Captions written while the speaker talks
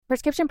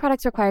Prescription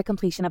products require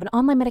completion of an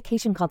online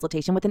medication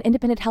consultation with an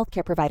independent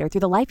healthcare provider through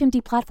the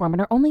LifeMD platform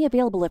and are only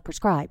available if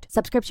prescribed.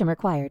 Subscription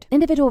required.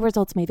 Individual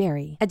results may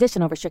vary.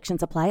 Additional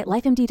restrictions apply at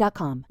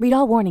lifemd.com. Read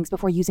all warnings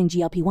before using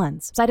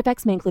GLP-1s. Side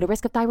effects may include a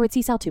risk of thyroid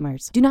C-cell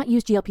tumors. Do not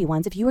use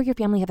GLP-1s if you or your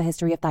family have a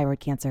history of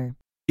thyroid cancer.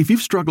 If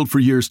you've struggled for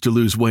years to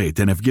lose weight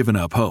and have given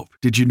up hope,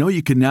 did you know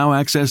you can now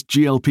access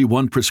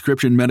GLP-1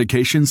 prescription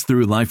medications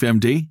through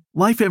LifeMD?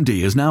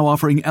 LifeMD is now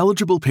offering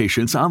eligible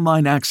patients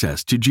online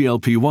access to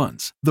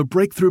GLP-1s, the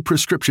breakthrough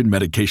prescription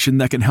medication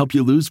that can help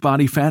you lose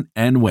body fat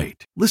and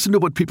weight. Listen to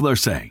what people are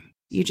saying.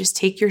 You just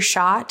take your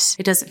shot.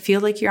 It doesn't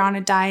feel like you're on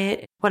a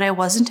diet. What I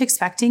wasn't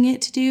expecting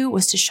it to do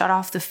was to shut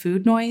off the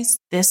food noise.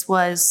 This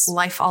was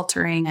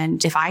life-altering,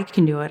 and if I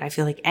can do it, I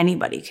feel like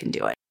anybody can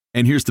do it.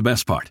 And here's the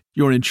best part.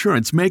 Your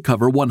insurance may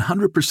cover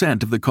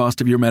 100% of the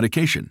cost of your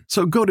medication.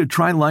 So go to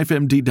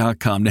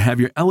TryLifeMD.com to have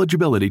your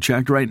eligibility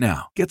checked right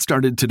now. Get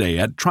started today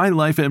at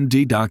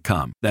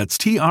TryLifeMD.com. That's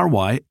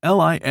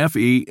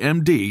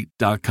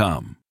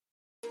TryLifeMD.com.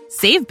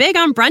 Save big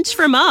on brunch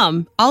for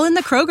mom, all in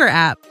the Kroger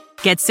app.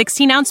 Get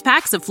 16-ounce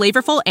packs of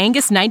flavorful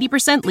Angus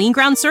 90% lean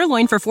ground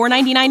sirloin for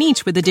 $4.99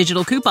 each with a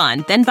digital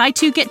coupon. Then buy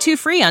 2, get 2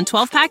 free on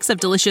 12 packs of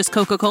delicious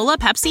Coca-Cola,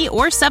 Pepsi,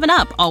 or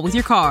 7-Up, all with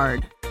your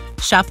card.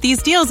 Shop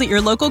these deals at your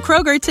local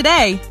Kroger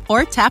today,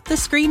 or tap the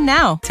screen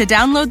now to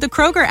download the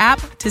Kroger app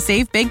to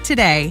save big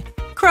today.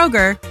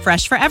 Kroger,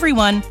 fresh for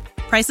everyone.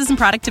 Prices and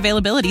product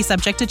availability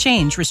subject to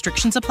change.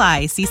 Restrictions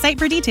apply. See site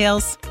for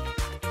details.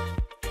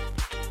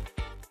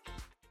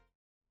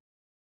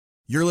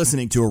 You're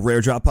listening to a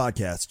Rare Drop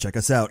podcast. Check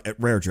us out at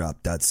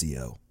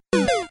raredrop.co.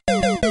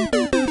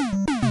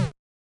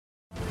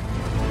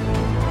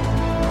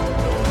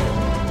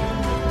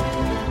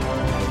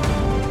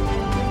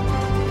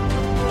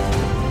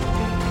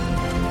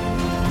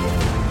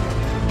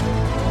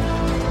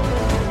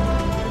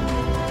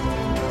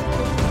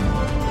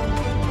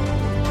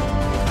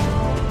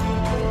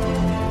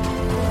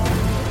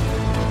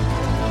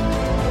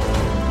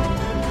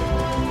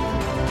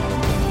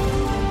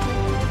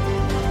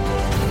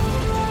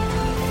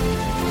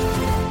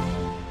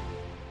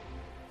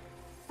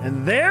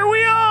 And there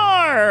we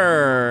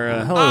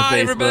are! Hello, Hi,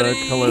 Facebook. everybody.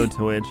 Hello,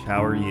 Twitch.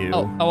 How are you?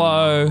 Oh,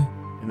 hello.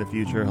 In the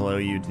future, hello,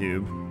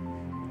 YouTube.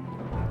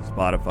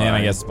 Spotify. And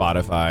I guess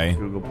Spotify.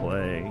 Google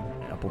Play.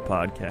 Apple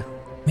Podcast.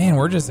 Man,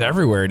 we're just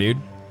everywhere, dude.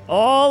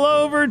 All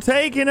over,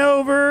 taking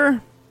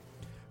over.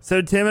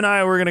 So Tim and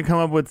I were going to come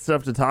up with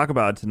stuff to talk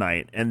about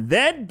tonight. And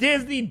then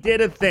Disney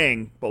did a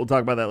thing. But we'll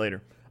talk about that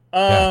later.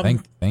 Yeah,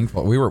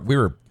 thankful. We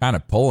were kind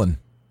of pulling.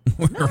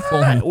 We're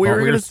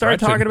going to start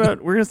talking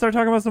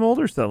stretching. about some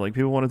older stuff like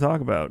people want to talk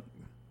about.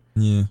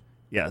 Yeah.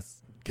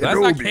 Yes. That's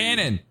not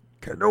canon.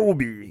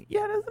 Kenobi.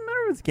 Yeah, it doesn't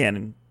matter if it's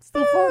canon. It's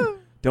still fun.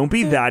 Don't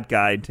be that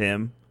guy,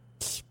 Tim.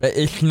 But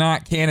it's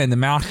not canon. The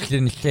mouse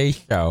didn't say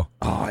so.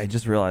 Oh, I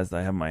just realized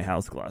I have my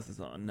house glasses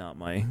on, not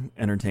my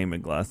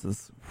entertainment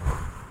glasses.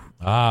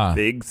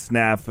 Big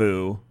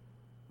snafu.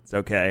 It's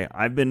okay.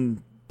 I've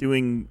been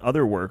doing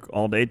other work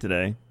all day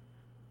today.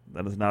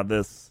 That is not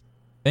this.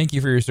 Thank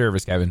you for your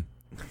service, Kevin.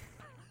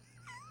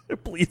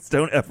 Please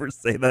don't ever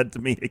say that to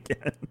me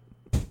again.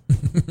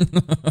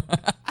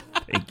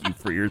 Thank you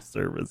for your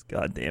service.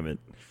 God damn it.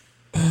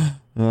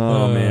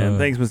 Oh, man.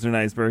 Thanks, Mr.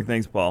 Niceberg.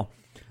 Thanks, Paul.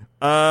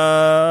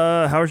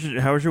 How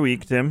was your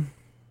week, Tim?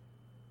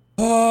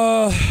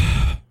 It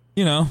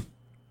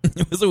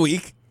was a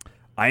week.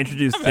 I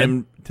introduced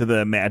Tim to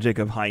the magic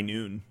of high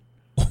noon.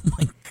 Oh,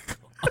 my gosh.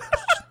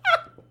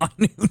 High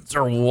noons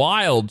are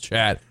wild,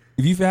 chat.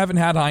 If you haven't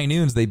had high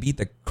noons, they beat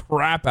the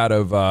crap out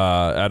of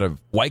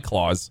White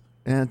Claws.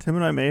 Yeah, Tim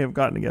and I may have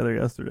gotten together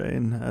yesterday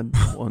and had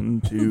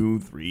 1,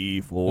 2,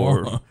 3,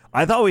 4.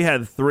 I thought we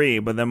had 3,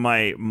 but then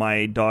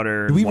my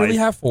daughter. Do we really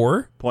have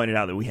 4? Pointed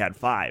out that we had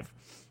 5.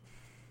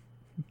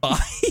 5?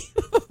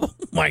 Oh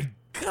my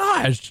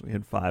gosh! We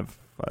had 5.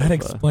 That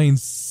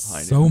explains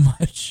so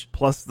much.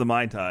 Plus the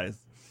Mai Tais.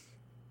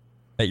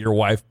 That your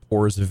wife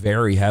pours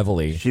very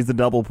heavily. She's a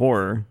double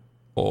pourer.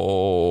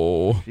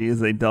 Oh, she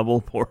is a double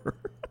pourer.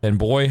 And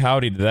boy,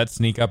 howdy, did that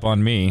sneak up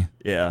on me.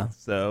 Yeah.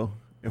 So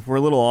if we're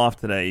a little off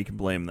today, you can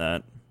blame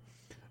that.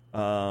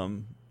 I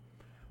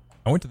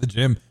went to the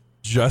gym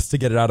just to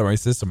get it out of my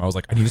system. I was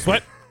like, I need to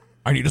sweat.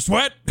 I need to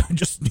sweat. I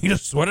just need to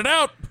sweat it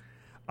out.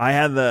 I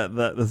had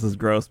the this is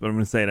gross, but I'm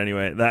going to say it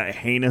anyway. That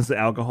heinous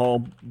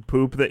alcohol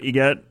poop that you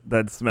get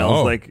that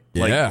smells like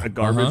a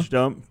garbage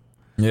dump.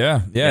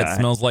 Yeah. It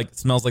smells like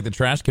the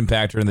trash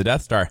compactor in the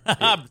Death Star.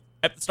 At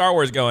the Star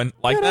Wars going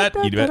like that.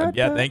 You do it.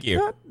 Yeah, thank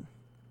you.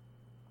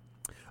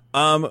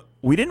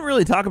 We didn't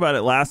really talk about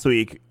it last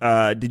week.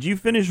 Did you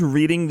finish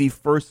reading the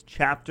first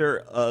chapter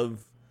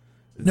of?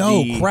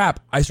 No, crap.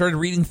 I started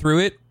reading through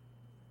it,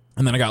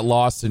 and then I got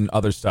lost in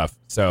other stuff.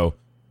 So,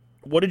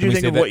 what did you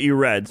think of what you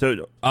read?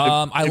 So,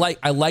 I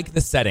like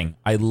the setting.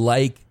 I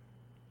like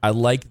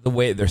the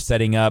way they're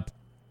setting up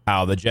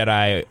how the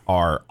Jedi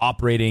are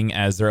operating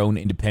as their own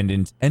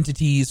independent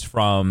entities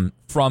from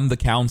the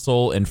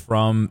Council and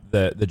from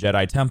the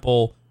Jedi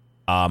Temple.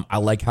 I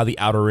like how the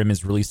Outer Rim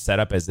is really set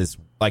up as this,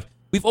 like,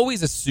 we've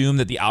always assumed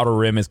that the Outer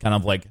Rim is kind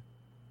of like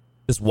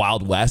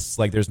Wild West.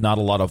 Like there's not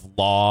a lot of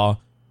law.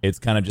 It's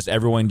kind of just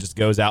everyone just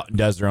goes out and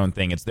does their own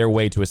thing. It's their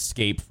way to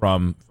escape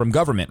from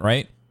government,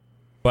 right?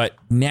 But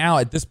now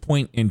at this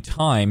point in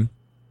time,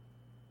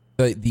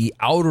 the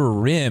Outer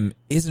Rim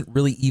isn't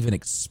really even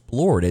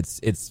explored.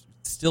 It's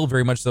still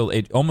very much so.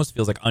 It almost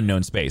feels like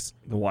unknown space.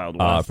 The Wild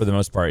West. For the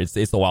most part, it's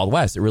the Wild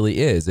West. It really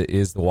is. It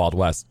is the Wild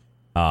West.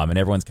 And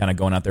everyone's kind of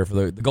going out there for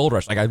the gold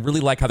rush. Like I really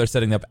like how they're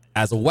setting up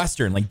as a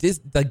Western, like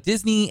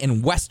Disney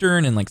and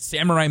Western and like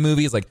samurai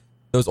movies, like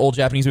those old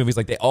Japanese movies.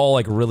 Like they all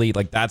like really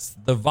like that's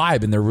the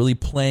vibe, and they're really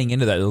playing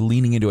into that. They're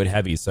leaning into it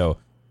heavy. So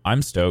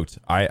I'm stoked.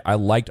 I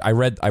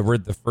read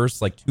the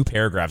first like 2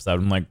 paragraphs out.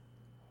 I'm like,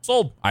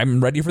 sold.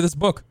 I'm ready for this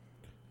book.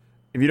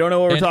 If you don't know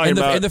what we're talking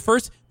about, and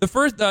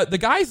the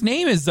guy's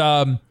name is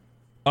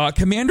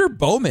Commander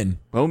Bowman.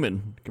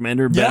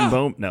 Commander Ben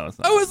Bowman. No, it's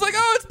not. I was like,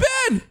 oh, it's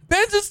Ben.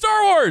 Ben's in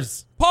Star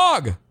Wars.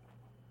 Pog.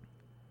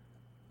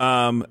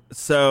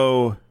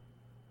 So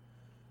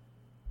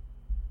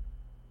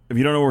if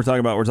you don't know what we're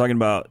talking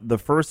about the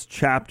first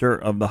chapter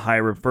of the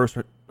first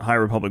High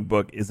Republic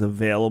book is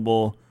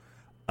available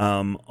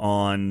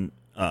on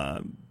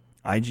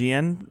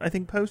IGN. I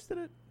think posted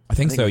it. I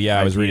think so. Yeah,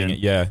 I was reading it.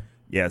 Yeah.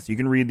 Yeah, so you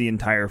can read the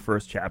entire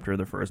first chapter of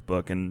the first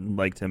book, and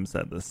like Tim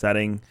said, the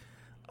setting,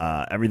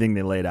 everything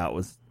they laid out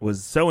was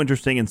so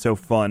interesting and so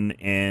fun,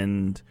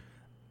 and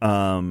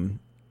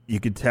you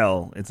could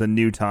tell it's a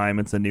new time,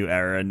 it's a new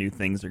era, new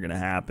things are going to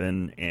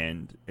happen,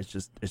 and it's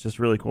just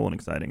really cool and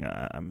exciting.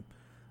 I'm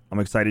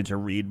excited to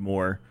read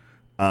more,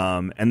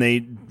 and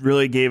they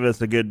really gave us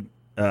a good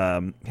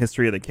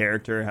history of the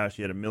character, how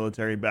she had a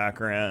military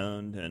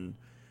background, and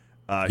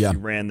she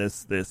ran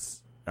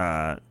this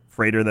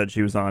freighter that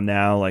she was on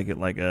now,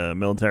 like a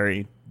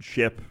military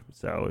ship.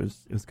 So it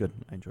was good.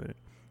 I enjoyed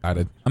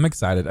it. I'm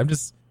excited. I'm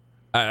just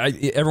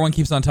everyone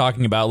keeps on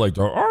talking about like,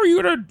 are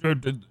you gonna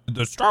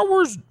the Star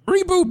Wars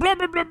reboot? Blah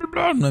blah blah blah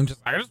blah. And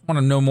I just want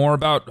to know more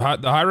about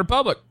the High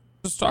Republic.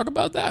 Just talk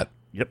about that.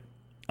 Yep,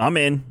 I'm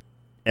in.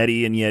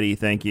 Eddie and Yeti,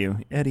 thank you.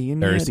 Eddie and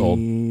Very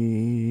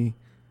Yeti.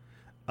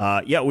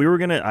 Sold. Yeah, we were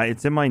gonna.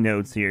 It's in my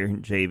notes here,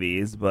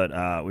 JVs, but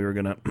we were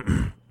gonna.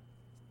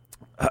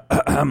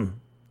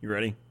 You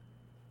ready?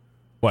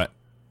 What?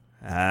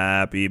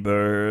 Happy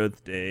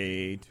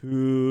birthday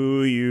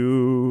to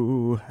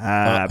you.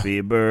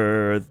 Happy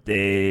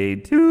birthday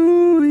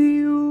to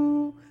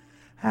you.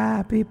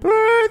 Happy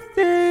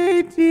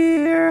birthday,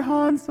 dear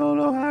Han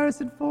Solo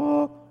Harrison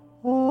Ford.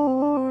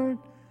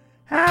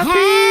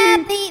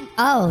 Happy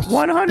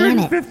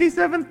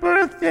 157th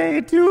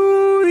birthday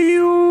to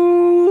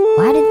you.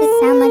 Why does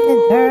it sound like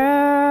a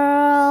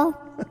girl?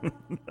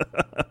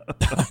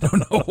 I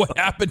don't know what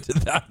happened to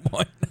that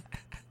one.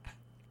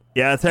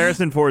 Yeah, it's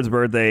Harrison Ford's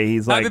birthday.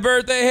 He's like, happy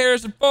birthday,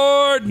 Harrison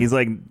Ford. He's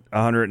like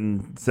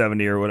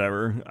 170 or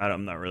whatever.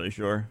 I'm not really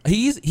sure.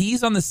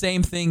 He's on the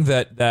same thing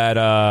that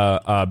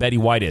Betty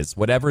White is.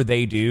 Whatever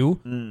they do,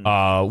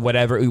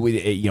 whatever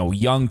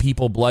young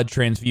people blood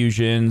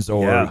transfusions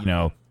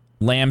or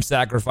lamb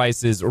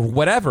sacrifices or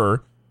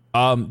whatever.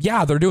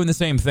 They're doing the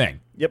same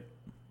thing. Yep,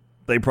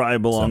 they probably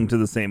belong to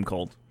the same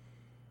cult.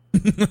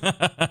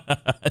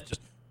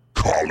 Just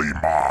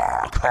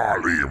Kalima.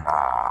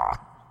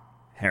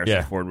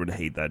 Harrison Ford would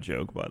hate that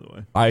joke, by the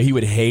way. He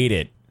would hate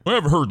it.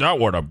 I've heard that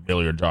one a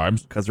billion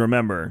times. Because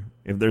remember,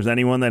 if there's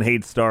anyone that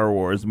hates Star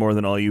Wars more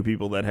than all you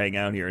people that hang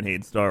out here and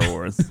hate Star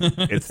Wars,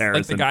 it's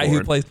Harrison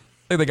Ford.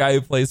 The guy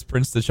who plays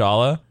Prince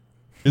T'Challa.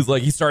 He's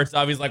like, he starts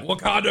off, he's like,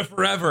 Wakanda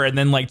forever. And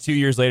then like 2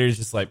 years later, he's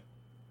just like,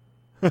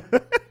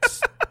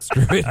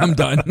 screw it, I'm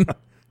done.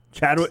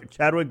 Chadwick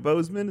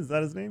Boseman, is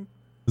that his name?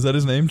 Is that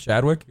his name?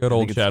 Chadwick? Good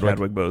old Chadwick.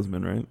 Chadwick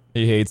Boseman, right?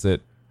 He hates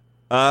it.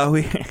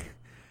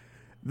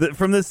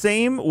 From the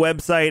same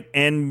website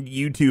and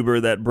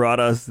YouTuber that brought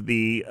us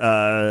the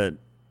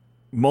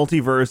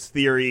multiverse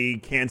theory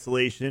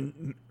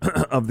cancellation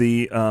of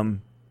the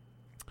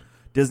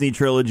Disney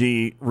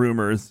trilogy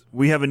rumors,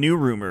 we have a new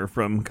rumor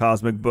from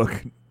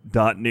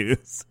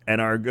CosmicBook.news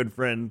and our good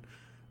friend,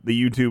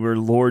 the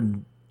YouTuber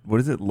Lord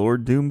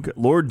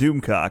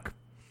Doomcock.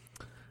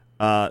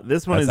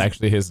 This one that's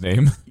actually his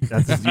name.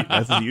 That's his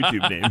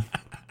YouTube name,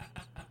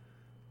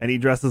 and he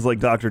dresses like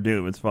Dr.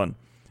 Doom. It's fun.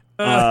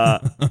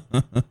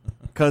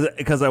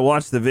 Because I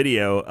watched the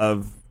video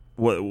of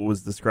what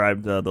was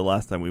described the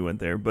last time we went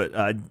there, but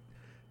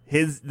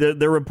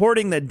they're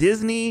reporting that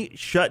Disney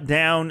shut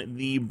down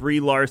the Brie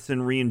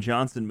Larson Rian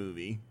Johnson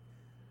movie.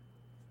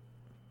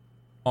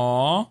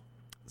 Aww.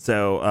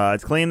 So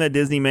it's claimed that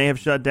Disney may have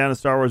shut down a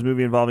Star Wars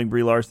movie involving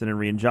Brie Larson and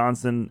Rian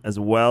Johnson, as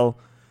well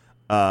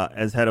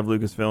as head of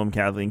Lucasfilm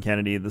Kathleen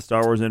Kennedy. The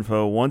Star Wars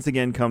info once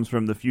again comes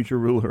from the future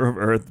ruler of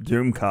Earth,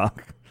 Doomcock.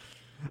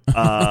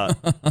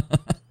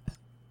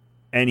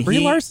 And Brie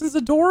Larson's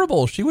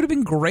adorable. She would have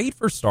been great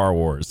for Star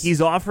Wars. He's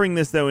offering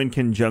this, though, in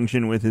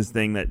conjunction with his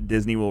thing that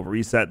Disney will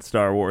reset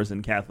Star Wars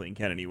and Kathleen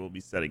Kennedy will be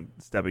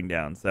stepping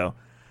down. So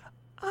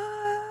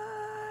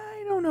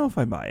I don't know if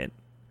I buy it.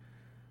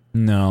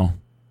 No.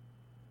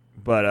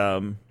 But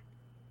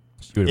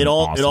it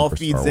all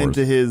feeds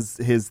into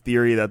his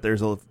theory that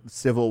there's a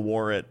civil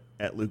war at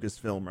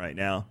Lucasfilm right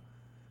now.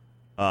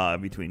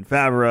 between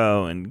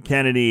Favreau and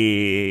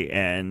Kennedy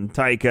and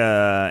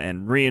Taika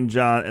and Rian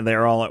Johnson, and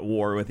they're all at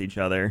war with each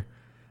other.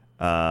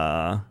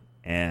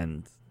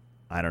 And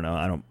I don't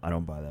know. I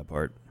don't buy that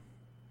part.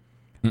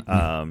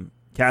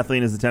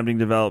 Kathleen is attempting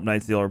to develop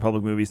Knights of the Old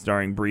Republic movie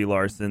starring Brie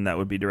Larson that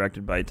would be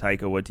directed by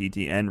Taika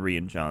Waititi and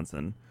Rian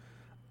Johnson.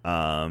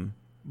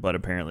 But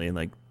apparently,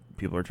 like,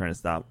 people are trying to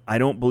stop. I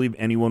don't believe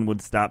anyone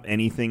would stop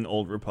anything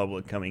Old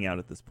Republic coming out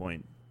at this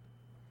point.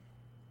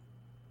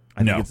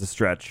 I think it's a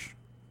stretch.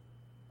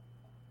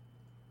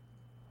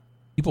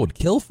 People would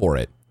kill for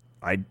it.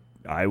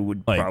 I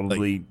would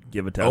probably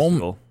give a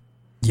testicle.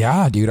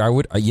 Yeah, dude, I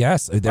would.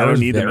 Yes, I don't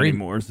need them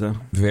anymore. So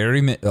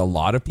a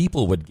lot of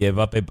people would give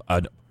up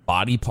a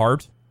body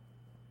part.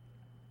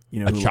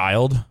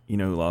 Child. You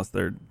know who lost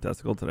their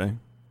testicle today?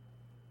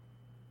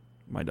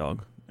 My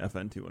dog,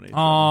 FN2187.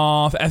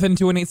 Oh,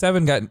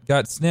 FN2187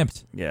 got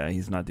snipped. Yeah,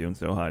 he's not doing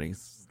so hot.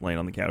 He's laying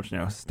on the couch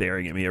now,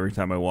 staring at me every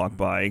time I walk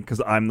by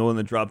because I'm the one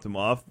that dropped him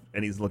off,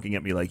 and he's looking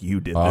at me like, "You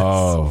did this."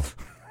 Oh,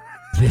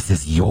 this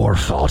is your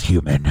fault,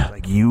 human.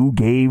 Like, you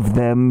gave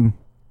them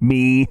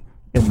me,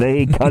 and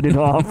they cut it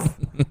off.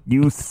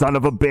 You son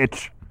of a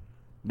bitch.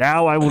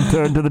 Now I will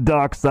turn to the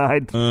dark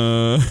side.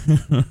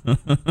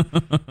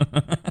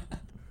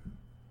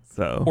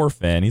 So poor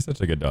Finn. He's such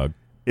a good dog.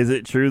 Is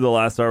it true the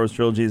last Star Wars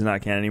trilogy is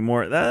not canon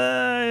anymore?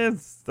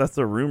 That's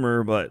a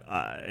rumor, but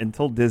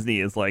until Disney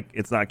is like,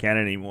 it's not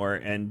canon anymore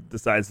and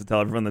decides to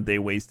tell everyone that they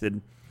wasted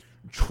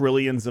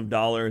trillions of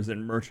dollars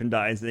in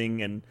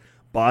merchandising and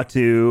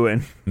Batu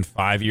and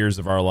 5 years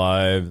of our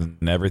lives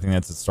and everything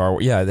that's a Star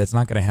Wars. Yeah, that's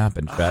not going to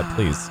happen, Chad.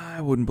 Please.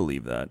 I wouldn't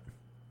believe that.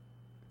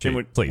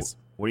 Jim, please.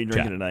 What are you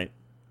drinking tonight?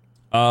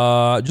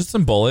 Just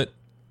some Bullet.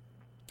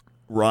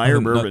 Rye or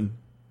bourbon?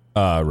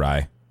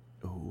 Rye.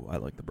 Oh, I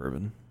like the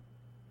bourbon.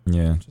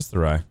 Yeah, just the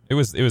rye. It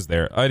was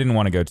there. I didn't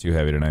want to go too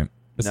heavy tonight.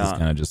 This is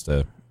kind of just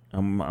a.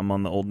 I'm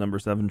on the old number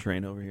 7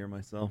 train over here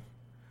myself.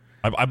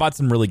 I bought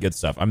some really good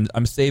stuff.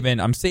 I'm saving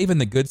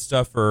the good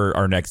stuff for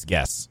our next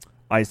guests.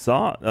 I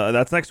saw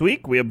that's next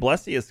week. We have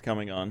Blessius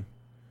coming on.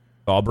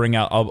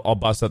 I'll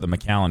bust out the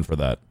Macallan for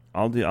that.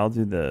 I'll do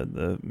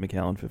the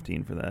Macallan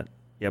 15 for that.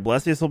 Yeah,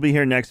 Blessius will be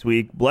here next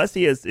week.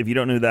 Blessius, if you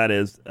don't know who that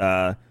is,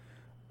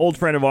 old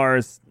friend of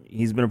ours.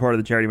 He's been a part of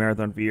the Charity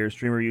Marathon for years.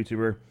 Streamer,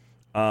 YouTuber.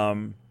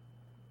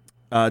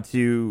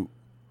 To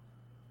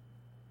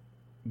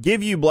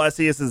give you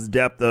Blessius's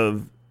depth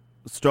of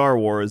Star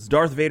Wars,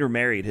 Darth Vader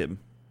married him.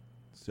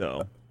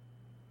 So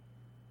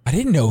I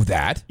didn't know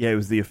that. Yeah, he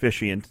was the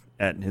officiant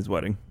at his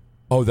wedding.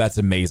 Oh, that's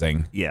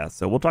amazing. Yeah,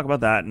 so we'll talk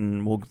about that,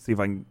 and we'll see if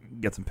I can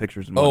get some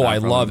pictures. And I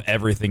love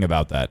everything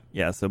about that.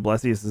 Yeah, so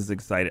Blessius is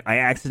excited. I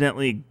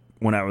accidentally,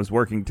 when I was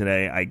working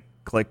today, I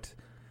clicked.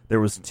 There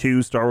was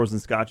 2 Star Wars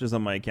and Scotches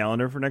on my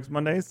calendar for next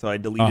Monday, so I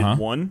deleted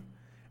one.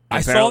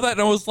 I saw that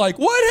and I was like,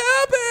 what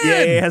happened?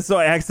 Yeah, so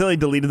I accidentally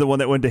deleted the one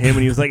that went to him,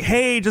 and he was like,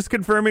 hey, just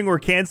confirming we're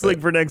canceling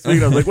for next week.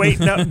 And I was like, wait,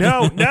 no.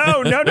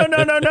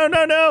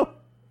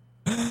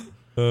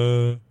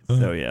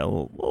 So, yeah, a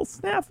little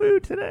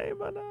snafu today,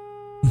 but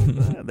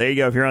there you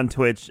go. If you're on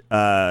Twitch,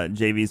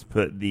 JV's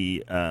put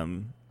the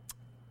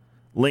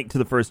link to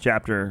the first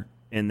chapter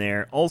in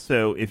there.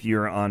 Also, if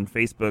you're on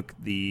Facebook,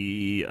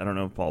 I don't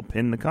know if Paul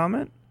pinned the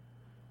comment.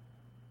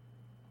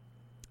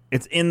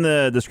 It's in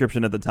the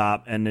description at the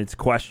top, and it's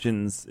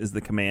questions is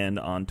the command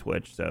on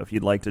Twitch. So if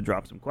you'd like to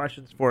drop some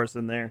questions for us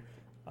in there,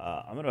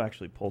 I'm going to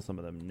actually pull some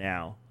of them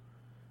now.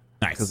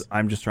 Nice. Because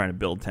I'm just trying to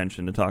build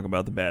tension to talk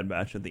about the Bad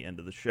Batch at the end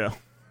of the show.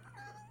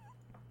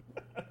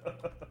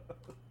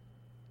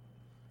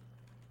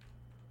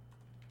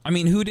 I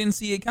mean, who didn't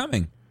see it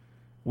coming?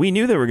 We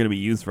knew they were going to be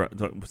used for...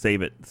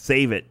 Save it,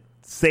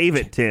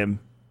 Tim.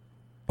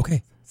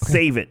 Okay.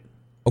 Save it.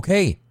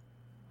 Okay. I'm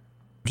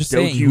just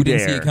saying, who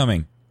didn't see it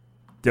coming?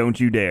 Don't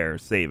you dare.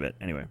 Save it.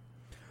 Anyway.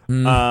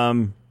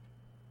 So,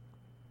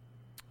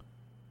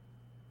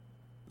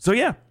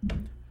 yeah.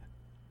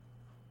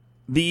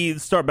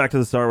 Start back to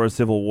the Star Wars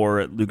Civil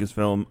War at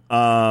Lucasfilm.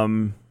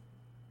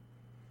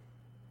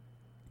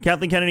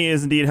 Kathleen Kennedy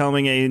is indeed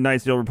helming a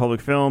Knights of the Old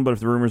Republic film, but if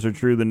the rumors are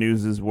true, the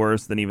news is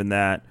worse than even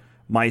that.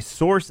 My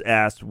source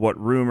asked what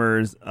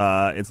rumors.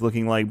 It's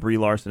looking like Brie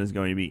Larson is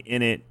going to be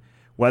in it.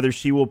 Whether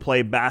she will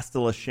play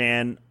Bastila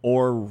Shan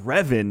or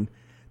Revan.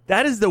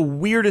 That is the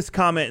weirdest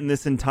comment in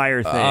this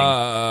entire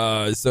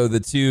thing. So the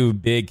 2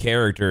 big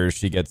characters,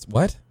 she gets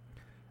what?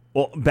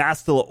 Well,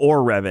 Bastila or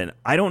Revan.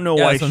 I don't know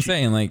why. That's what I'm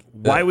saying. Like,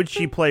 why would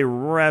she play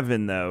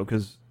Revan though?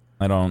 Because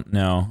I don't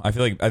know. I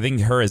think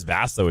her as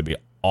Bastila would be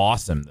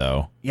awesome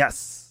though.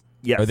 Yes.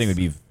 I think it would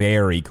be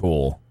very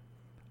cool.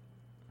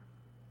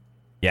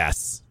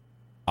 Yes,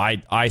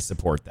 I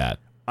support that.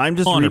 I'm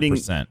just 100%. reading,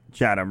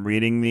 Chad. I'm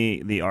reading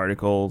the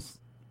articles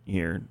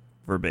here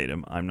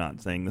verbatim. I'm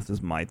not saying this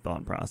is my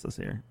thought process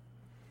here.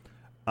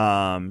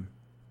 I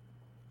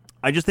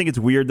just think it's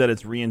weird that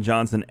it's Rian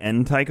Johnson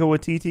and Taika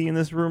Waititi in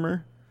this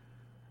rumor.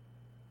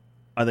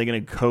 Are they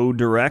going to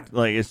co-direct?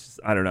 Like, it's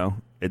just, I don't know.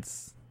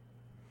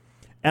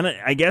 And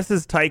I guess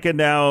as Taika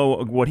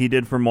now, what he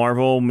did for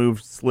Marvel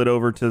slid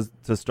over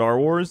to Star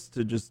Wars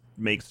to just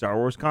make Star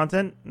Wars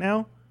content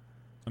now.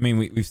 I mean,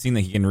 we've seen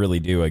that he can really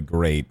do a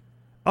great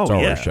Star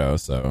Wars show.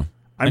 So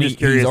I'm just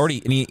curious.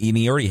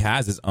 He already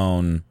has his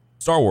own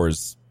Star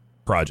Wars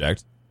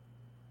project.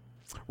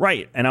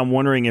 Right, and I'm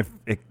wondering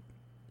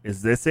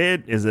is this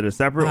it? Is it a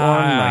separate one?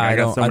 I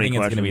got so many think questions.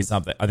 it's going to be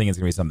something. I think it's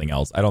going to be something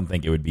else. I don't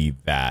think it would be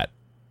that.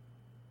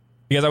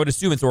 Because I would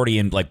assume it's already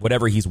in, like,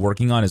 whatever he's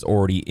working on is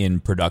already in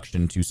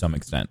production to some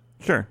extent.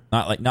 Sure.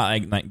 Not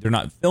like they're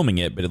not filming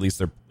it, but at least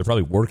they're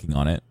probably working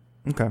on it.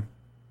 Okay.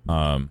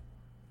 I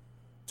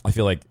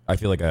feel like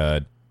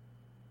it'd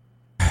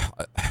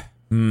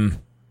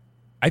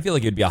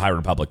be a High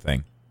Republic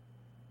thing.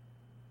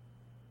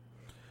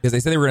 Because they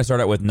said they were going to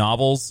start out with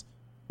novels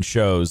and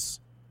shows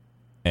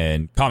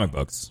and comic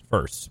books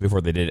first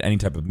before they did any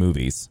type of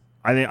movies.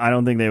 I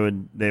don't think they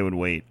would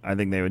wait. I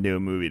think they would do a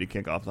movie to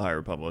kick off the High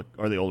Republic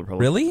or the Old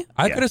Republic. Really?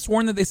 I could have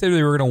sworn that they said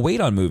they were going to wait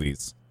on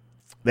movies.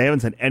 They haven't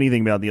said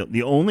anything about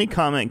the only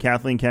comment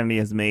Kathleen Kennedy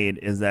has made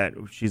is that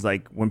she's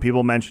like, when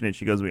people mention it,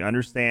 she goes, "We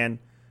understand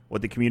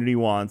what the community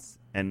wants,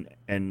 and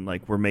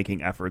like we're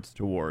making efforts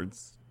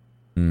towards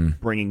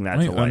bringing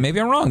that to life."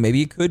 Maybe I'm wrong.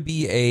 Maybe it could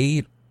be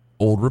a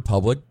Old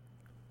Republic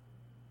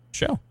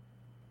show.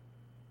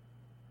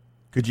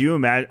 Could you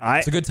imagine?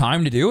 It's a good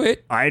time to do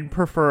it. I'd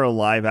prefer a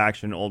live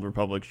action Old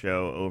Republic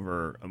show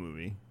over a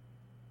movie.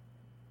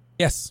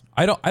 Yes,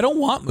 I don't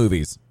want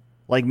movies.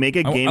 Like make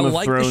a Game of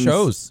like Thrones the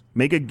shows.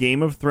 Make a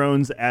Game of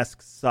Thrones-esque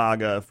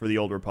saga for the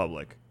Old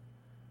Republic.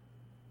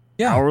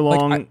 Yeah,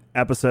 hour-long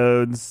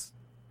episodes.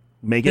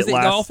 Make it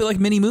last. They all feel like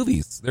mini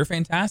movies. They're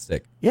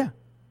fantastic. Yeah,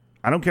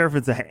 I don't care if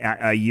it's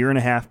a year and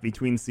a half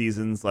between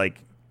seasons.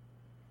 Like,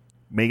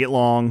 make it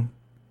long,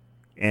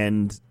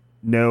 and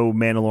no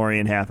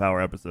Mandalorian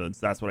half-hour episodes.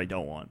 That's what I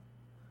don't want.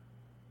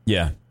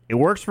 Yeah. It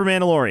works for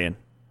Mandalorian.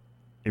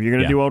 If you're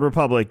going to do Old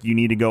Republic, you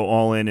need to go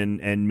all in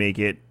and make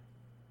it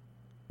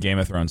Game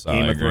of Thrones.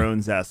 Game of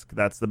Thrones-esque.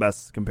 That's the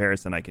best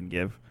comparison I can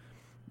give.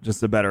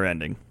 Just a better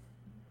ending.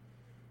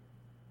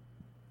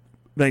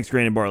 Thanks,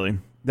 Grain and Barley.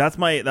 That's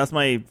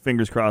my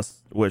fingers crossed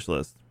wish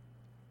list.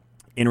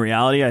 In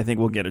reality, I think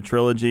we'll get a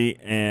trilogy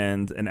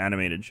and an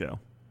animated show.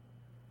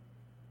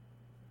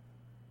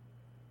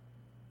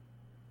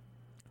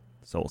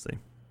 So we'll see.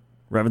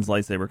 Revan's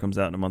lightsaber comes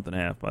out in a month and a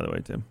half, by the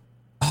way, Tim.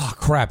 Oh,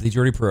 crap. Did you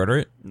already pre-order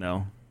it?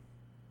 No.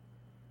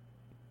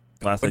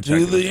 Last I checked,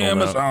 to the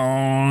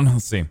Amazon.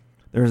 Let's see.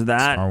 There's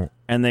that,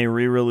 and they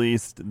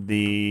re-released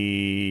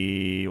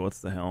the... What's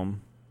the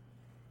helm?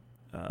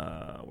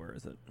 Where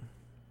is it?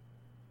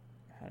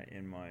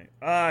 In my...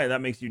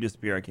 that makes you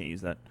disappear. I can't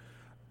use that.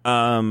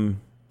 No.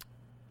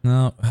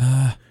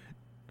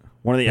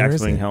 One of the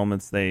X-Wing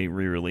helmets they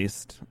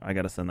re-released. I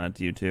got to send that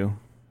to you, too.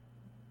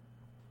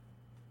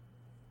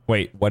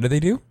 Wait, what did they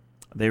do?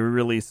 They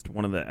re-released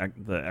one of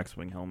the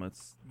X-Wing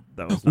helmets.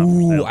 That was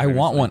Ooh, I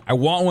want one. I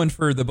want one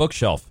for the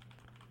bookshelf.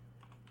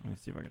 Let me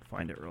see if I can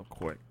find it real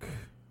quick.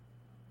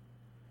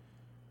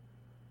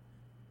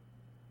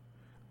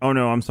 Oh,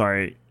 no, I'm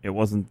sorry. It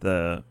wasn't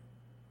the...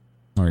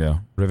 Oh, yeah.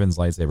 Riven's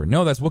lightsaber.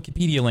 No, that's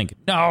Wikipedia link.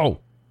 No!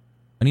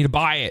 I need to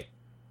buy it.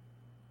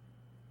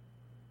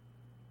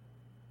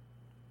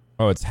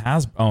 Oh, it's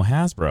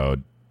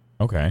Hasbro.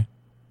 Okay.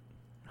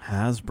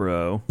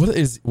 Hasbro.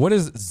 What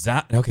is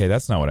that? Okay,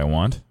 that's not what I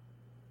want.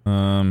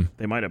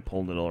 They might have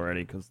pulled it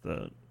already because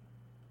the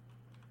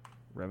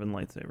Revan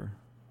lightsaber.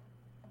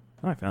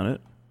 Oh, I found it.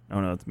 Oh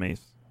no, it's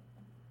Mace.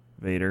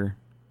 Vader.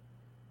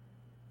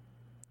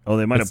 Oh,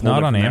 they might have pulled it.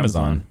 It's not on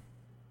Amazon.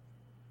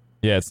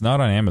 Yeah, it's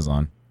not on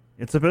Amazon.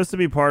 It's supposed to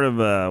be part of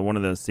one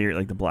of the series,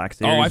 like the Black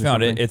Series. Oh, I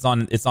found it. It's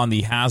on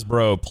the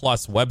Hasbro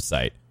Plus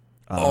website.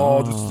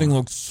 Oh, this thing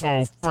looks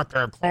so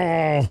freaking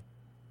cool.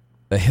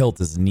 The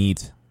hilt is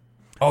neat.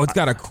 Oh, it's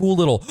got a cool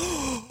little.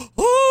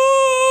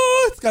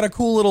 It's got a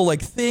cool little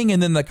like thing,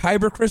 and then the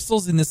kyber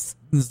crystals in this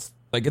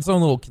like its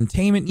own little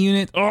containment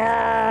unit.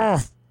 Oh,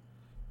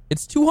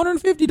 it's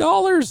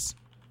 $250.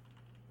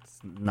 It's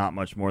not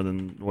much more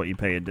than what you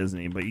pay at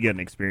Disney, but you get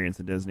an experience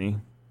at Disney.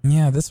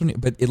 Yeah, this one,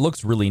 but it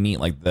looks really neat.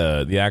 Like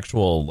the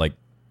actual like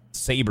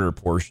saber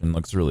portion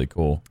looks really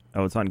cool.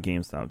 Oh, it's on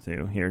GameStop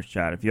too. Here's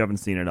chat. If you haven't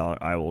seen it,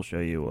 I will show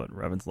you what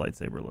Revan's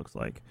lightsaber looks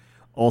like.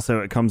 Also,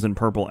 it comes in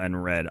purple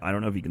and red. I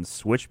don't know if you can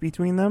switch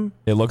between them.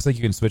 It looks like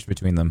you can switch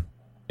between them.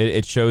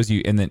 It shows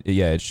you, and then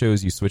it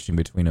shows you switching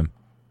between them.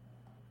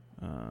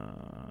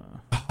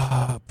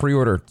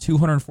 Pre-order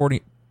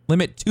 240,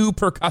 limit 2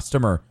 per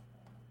customer.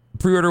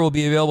 Pre-order will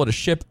be available to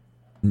ship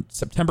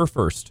September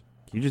 1st.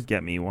 Can you just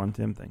get me one,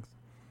 Tim? Thanks.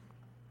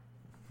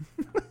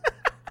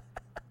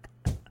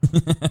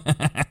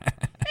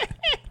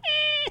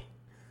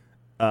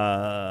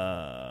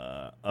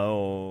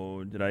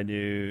 Oh, did I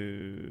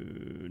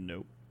do?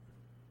 Nope.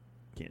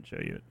 Can't show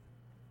you it.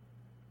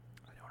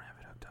 I don't have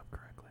it hooked up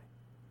correctly.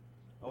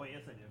 Oh, wait,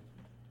 yes, I do.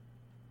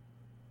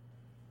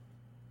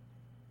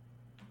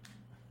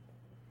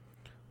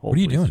 What are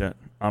you doing? Chat.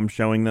 I'm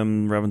showing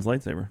them Revan's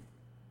lightsaber.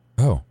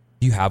 Oh,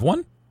 you have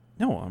one?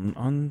 No, I'm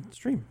on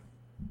stream.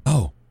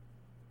 Oh.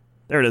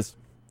 There it is.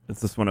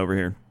 It's this one over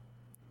here.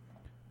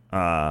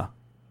 And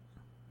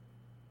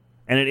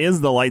it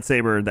is the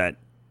lightsaber that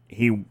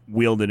he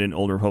wielded an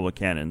Old Republic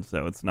cannon,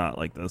 so it's not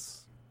like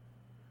this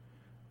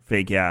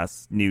fake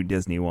ass new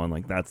Disney one.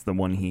 Like that's the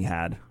one he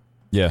had.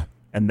 Yeah.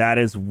 And that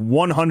is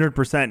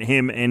 100%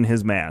 him in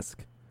his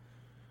mask.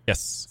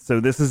 Yes. So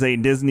this is a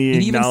Disney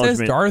it acknowledgement. It even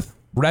says Darth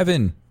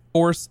Revan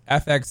Force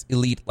FX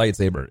Elite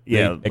lightsaber.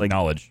 Yeah, they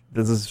acknowledge.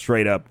 This is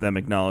straight up them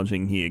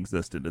acknowledging he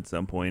existed at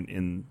some point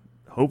in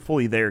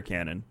hopefully their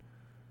canon.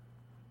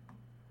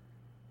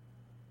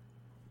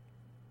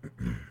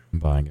 I'm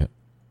buying it.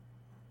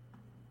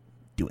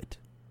 Do it.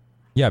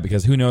 Yeah,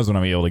 because who knows when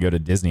I'm able to go to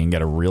Disney and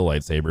get a real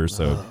lightsaber,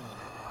 so...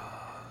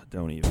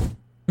 Don't even.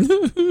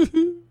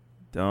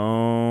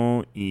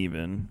 Don't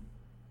even.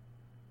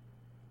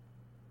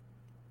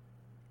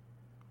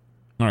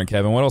 All right,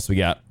 Kevin, what else we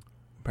got?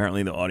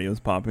 Apparently the audio's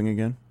popping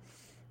again.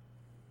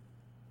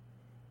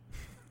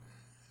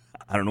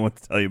 I don't know what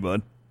to tell you,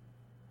 bud.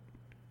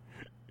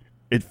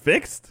 It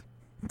fixed?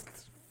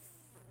 It's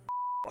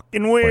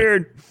fucking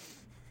weird.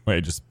 Wait,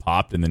 it just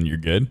popped and then you're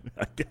good?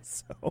 I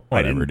guess so.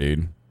 Whatever, I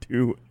dude.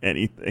 Do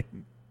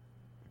anything.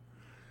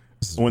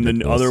 When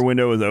ridiculous. The other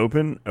window is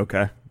open?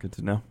 Okay, good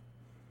to know.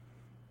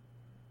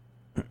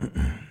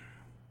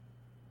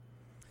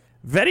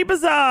 Very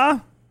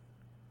bizarre.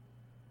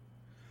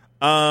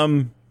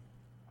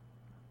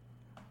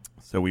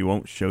 So we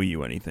won't show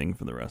you anything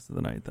for the rest of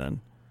the night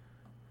then.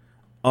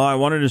 Oh, I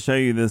wanted to show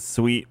you this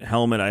sweet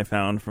helmet I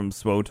found from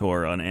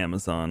SWOTOR on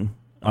Amazon.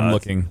 I'm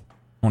looking.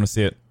 I want to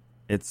see it.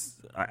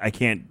 I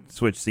can't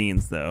switch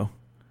scenes though.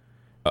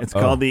 It's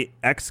called the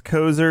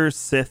Excoser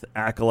Sith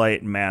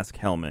Acolyte Mask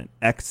Helmet.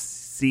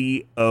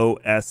 XCOSER.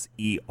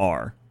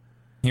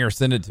 Here,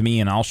 send it to me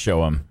and I'll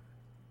show him.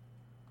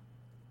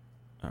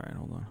 All right,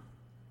 hold on.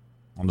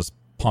 I'll just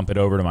pump it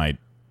over to my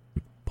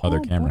other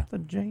camera. The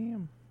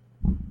jam.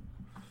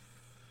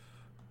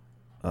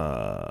 Do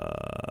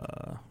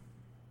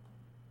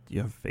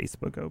you have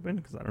Facebook open?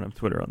 Because I don't have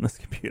Twitter on this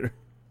computer.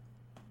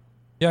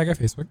 Yeah, I got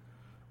Facebook.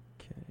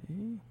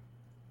 Okay.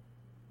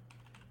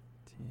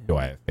 Do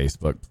I have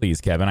Facebook? Please,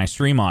 Kevin. I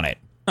stream on it.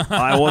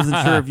 I wasn't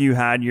sure if you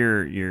had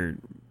your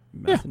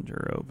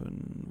Messenger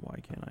open. Why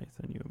can't I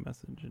send you a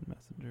message in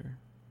Messenger?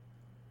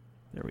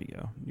 There we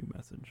go. New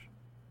message.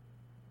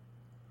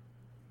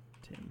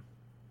 Tim.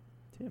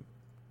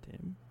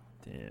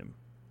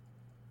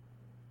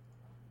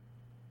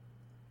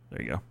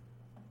 There you go.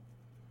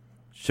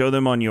 Show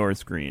them on your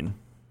screen.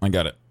 I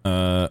got it.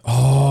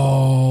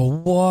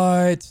 Oh,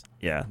 what?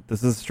 Yeah,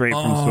 this is straight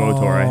from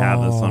SWOTOR. I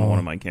have this on one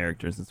of my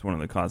characters. It's one of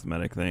the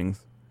cosmetic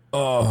things.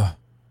 Oh,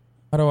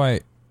 how do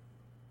I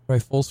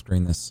full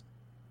screen this?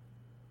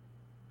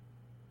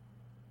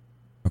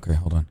 Okay,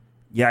 hold on.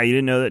 Yeah, you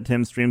didn't know that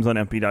Tim streams on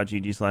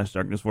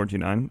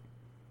fb.gg/darkness429?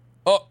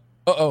 Oh,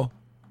 uh-oh.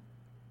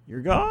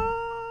 You're gone.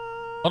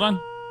 Hold on.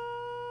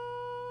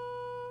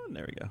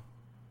 There we go.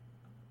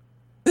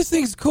 This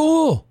thing's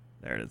cool.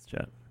 There it is,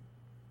 chat.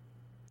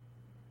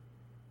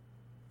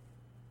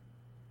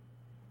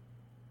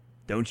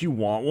 Don't you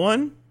want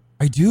one?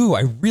 I do.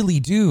 I really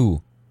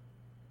do.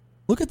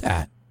 Look at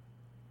that.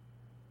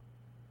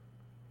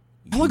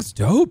 That looks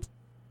dope.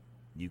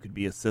 You could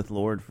be a Sith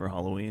Lord for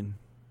Halloween.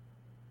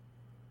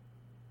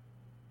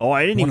 Oh,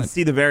 I didn't even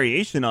see the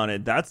variation on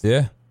it. That's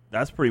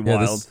pretty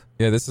wild.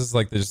 This is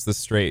like just the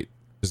straight,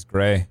 just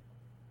gray.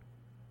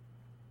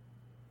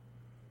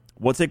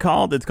 What's it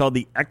called? It's called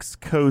the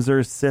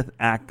Excoser Sith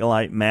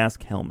Acolyte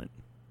Mask Helmet.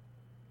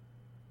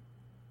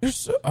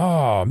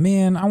 Oh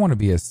man, I want to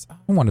be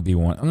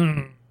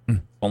one.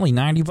 Only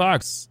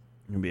 $90.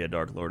 You can be a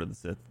Dark Lord of the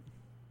Sith.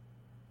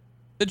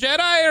 The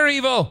Jedi are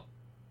evil.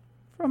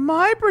 From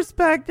my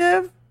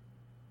perspective.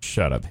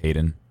 Shut up,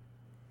 Hayden.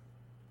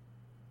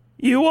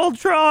 You will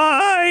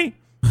try.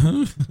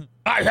 All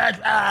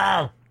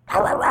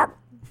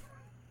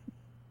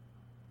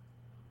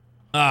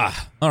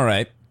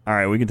right. All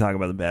right, we can talk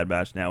about the Bad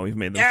Batch now. We've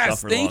made them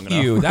suffer long enough.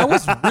 Thank you. That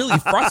was really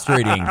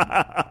frustrating.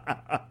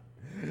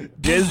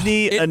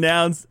 Disney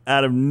announced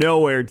out of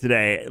nowhere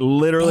today,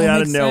 literally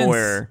out of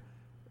nowhere,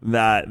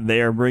 that they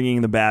are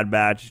bringing the Bad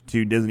Batch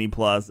to Disney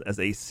Plus as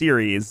a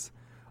series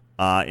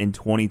in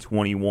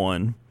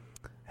 2021.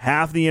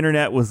 Half the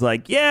internet was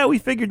like, yeah, we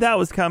figured that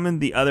was coming.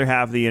 The other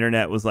half of the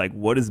internet was like,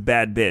 what is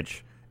Bad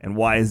Bitch? And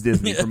why is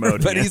Disney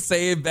promoting it? Everybody's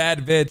saying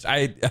Bad Bitch.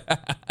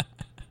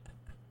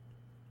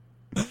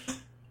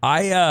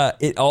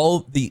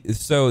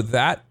 So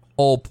that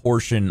whole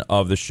portion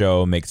of the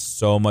show makes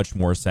so much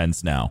more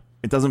sense now.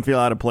 It doesn't feel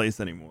out of place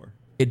anymore.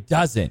 It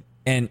doesn't.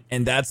 And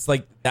that's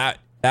like that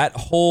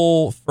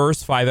whole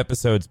first 5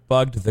 episodes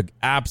bugged the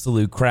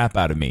absolute crap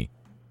out of me.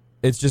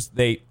 It's just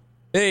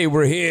hey,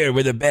 we're here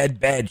with a Bad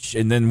Batch,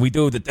 and then we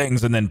do the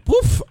things, and then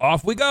poof,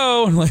 off we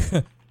go. And like,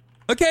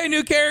 okay,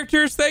 new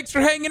characters, thanks for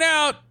hanging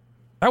out.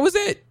 That was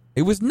it.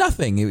 It was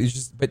nothing. It was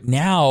just, but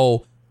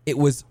now it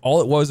was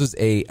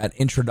an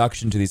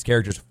introduction to these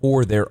characters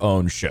for their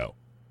own show,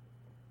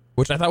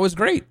 which I thought was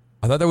great.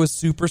 I thought that was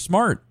super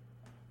smart.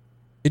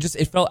 It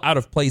felt out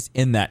of place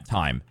in that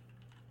time.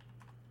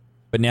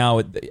 But now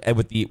with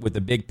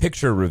the big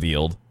picture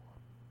revealed,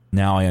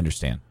 now I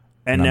understand.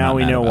 And now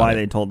we know why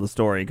they told the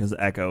story, because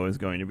Echo is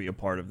going to be a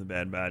part of the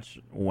Bad Batch.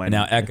 When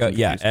now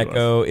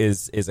Echo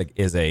is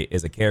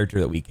a character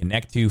that we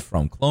connect to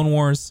from Clone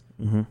Wars,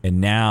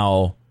 and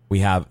now we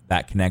have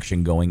that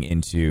connection going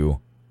into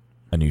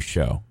a new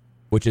show,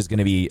 which is going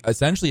to be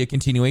essentially a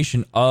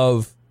continuation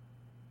of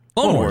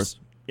Clone Wars.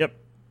 Yep.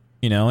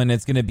 And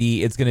it's going to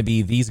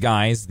be these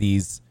guys,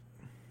 the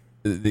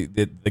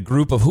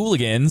group of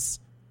hooligans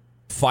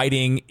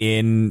fighting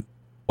in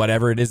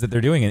whatever it is that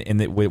they're doing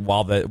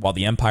while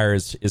the Empire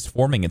is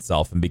forming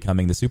itself and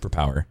becoming the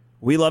superpower.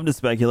 We love to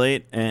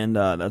speculate, and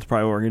that's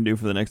probably what we're going to do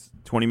for the next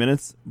 20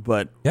 minutes.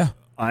 But yeah,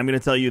 I'm going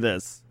to tell you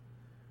this.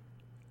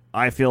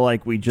 I feel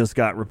like we just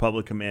got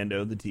Republic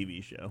Commando, the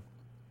TV show.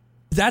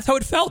 That's how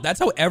it felt. That's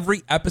how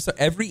every episode,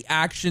 every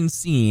action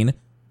scene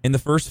in the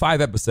first 5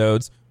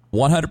 episodes,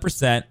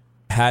 100%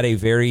 had a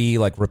very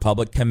like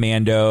Republic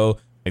Commando,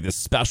 like the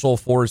Special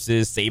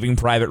Forces, Saving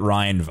Private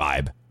Ryan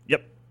vibe.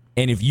 Yep.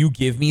 And if you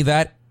give me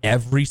that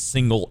every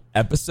single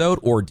episode,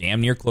 or damn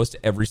near close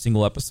to every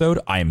single episode,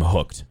 I am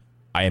hooked.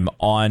 I am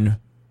on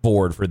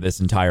board for this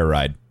entire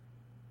ride.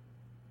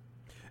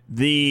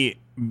 The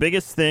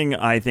biggest thing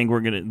I think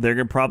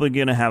they're probably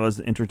gonna have us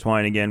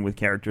intertwine again with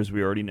characters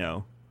we already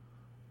know.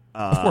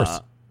 Of course.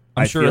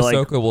 I'm sure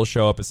Ahsoka will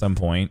show up at some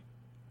point.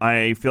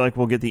 I feel like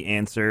we'll get the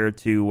answer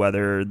to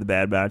whether the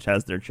Bad Batch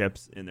has their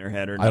chips in their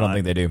head or not. I don't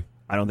think they do.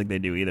 I don't think they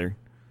do either.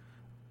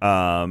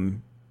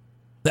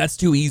 That's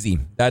too easy.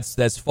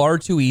 That's far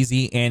too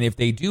easy. And if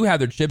they do have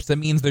their chips, that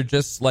means they're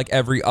just like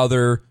every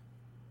other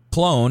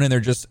clone, and they're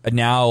just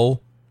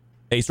now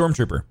a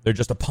stormtrooper. They're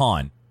just a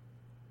pawn.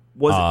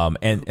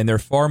 And they're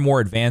far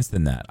more advanced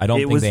than that. I don't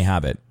think they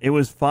have it. It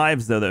was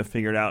Fives though that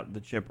figured out the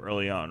chip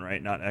early on,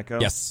 right? Not Echo.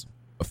 Yes,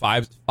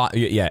 Fives.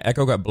 Yeah,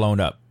 Echo got blown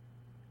up.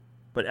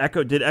 But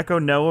did Echo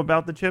know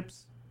about the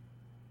chips?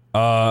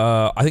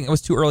 I think it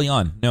was too early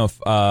on. No,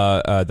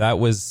 that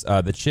was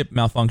the chip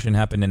malfunction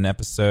happened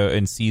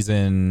in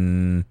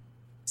season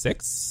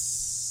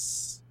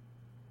 6.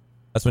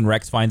 That's when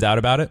Rex finds out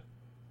about it.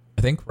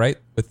 I think, right?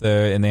 With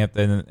the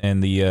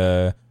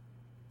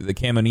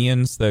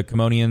Kamonians, the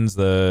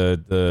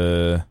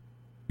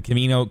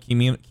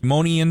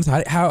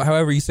Kamonians,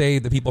 however you say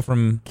the people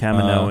from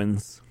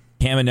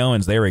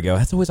Kaminoans. There we go.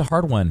 That's always a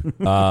hard one.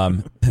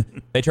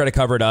 They try to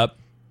cover it up,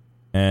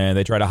 and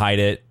they try to hide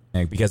it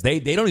because they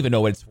don't even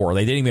know what it's for.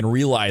 They didn't even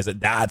realize that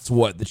that's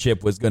what the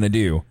chip was going to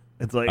do.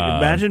 It's like,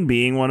 imagine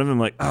being one of them,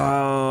 like,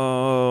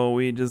 oh,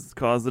 we just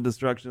caused the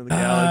destruction of the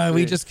galaxy.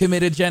 We just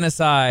committed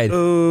genocide.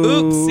 Ooh.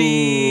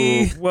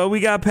 Oopsie. Well, we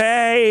got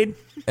paid.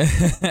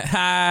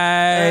 Hi.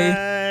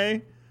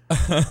 I'm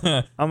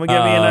going to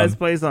get me a nice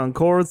place on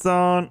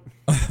Coruscant.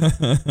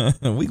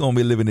 We going to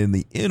be living in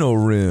the inner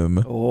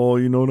room. Oh,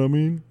 you know what I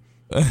mean?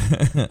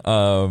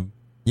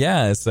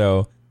 Yeah,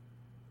 so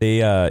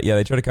they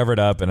try to cover it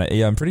up, and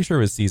I'm pretty sure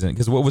it was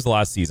because what was the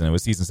last season? It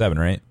was season 7,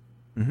 right?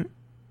 Mm-hmm.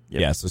 Yep.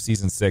 Yeah, so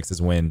season 6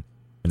 is when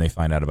they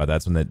find out about that.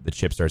 That's when the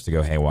chip starts to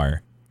go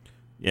haywire.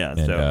 Yeah,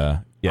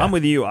 and, I'm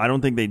with you. I don't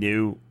think they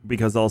do,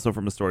 because also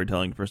from a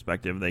storytelling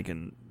perspective, they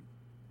can...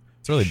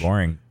 It's really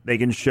boring. They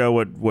can show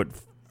what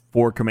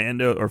 4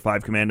 commando or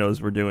 5 commandos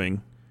were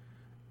doing.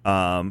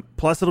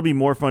 Plus, it'll be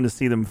more fun to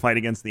see them fight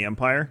against the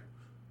Empire.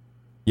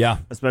 Yeah.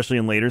 Especially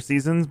in later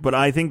seasons. But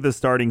I think the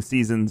starting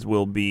seasons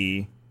will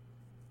be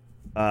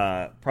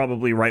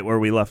probably right where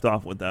we left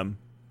off with them.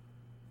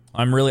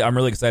 I'm really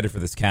excited for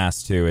this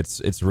cast too. It's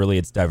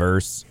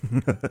diverse.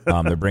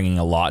 They're bringing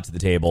a lot to the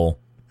table.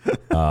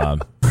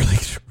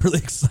 Really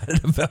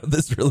excited about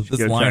this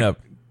lineup.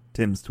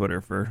 Tim's Twitter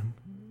for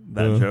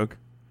that joke.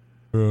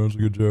 That's a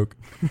good joke.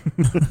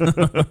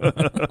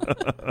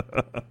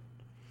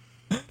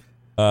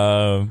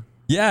 I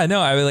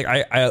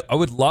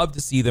would love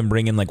to see them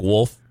bring in like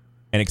Wolf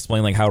and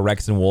explain like how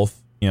Rex and Wolf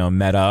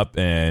met up,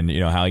 and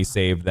how he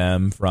saved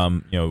them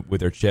from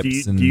with their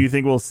chips. Do you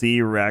think we'll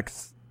see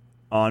Rex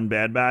on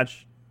Bad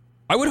Batch?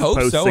 I would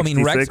hope so. I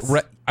mean,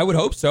 I would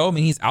hope so. I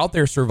mean, he's out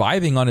there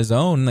surviving on his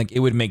own. Like, it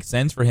would make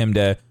sense for him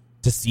to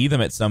see them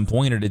at some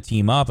point, or to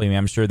team up. I mean,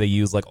 I'm sure they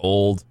use like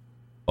old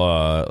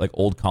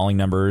calling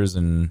numbers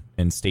and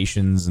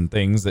stations and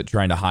things that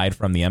trying to hide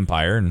from the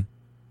Empire. And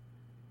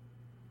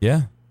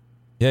yeah,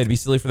 it'd be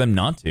silly for them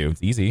not to.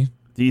 It's easy.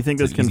 Do you think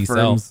this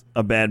confirms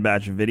a Bad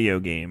Batch video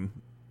game?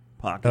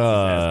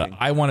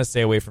 I want to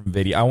stay away from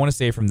video. I want to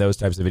stay from those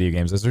types of video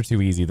games. Those are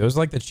too easy. Those are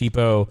like the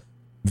cheapo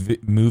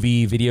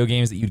movie video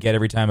games that you'd get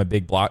every time a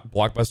big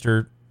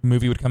blockbuster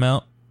movie would come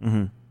out.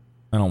 Mm-hmm.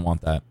 I don't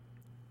want that.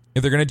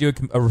 If they're gonna do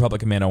a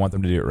Republic Commando, I want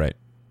them to do it right.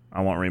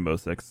 I want Rainbow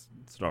Six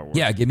Star Wars.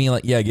 Yeah, give me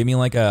like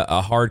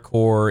a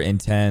hardcore,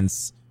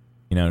 intense,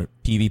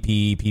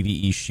 PvP,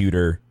 PvE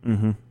shooter.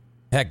 Mm-hmm.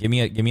 Heck, give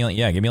me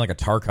like a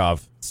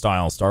Tarkov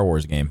style Star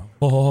Wars game.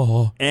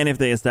 And if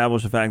they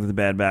establish the fact that the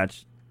Bad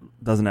Batch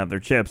doesn't have their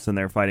chips and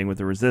they're fighting with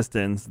the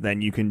Resistance,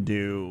 then you can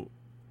do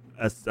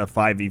a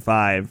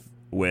 5v5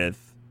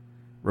 with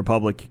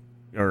Republic,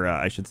 or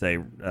I should say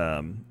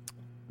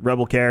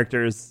Rebel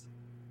characters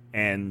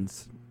and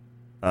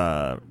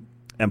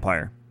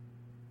Empire.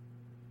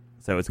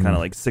 So it's kind of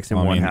like 6 in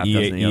one, half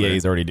dozen in the other. EA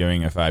is already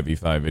doing a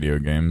 5v5 video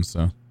game,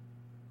 so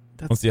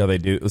we'll see how they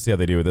do. Let's see how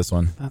they do with this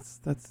one. That's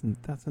in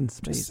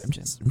space. I'm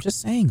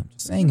just saying.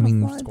 I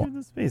mean, fly through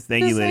the space.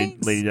 Thank you,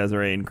 Lady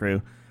Desiree and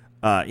crew.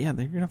 Yeah,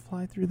 they're gonna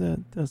fly through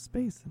the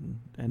space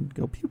and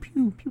go pew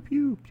pew pew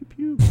pew pew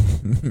pew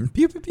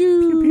pew pew pew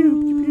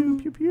pew pew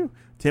pew pew.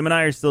 Tim and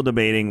I are still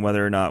debating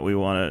whether or not we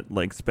want to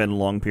like spend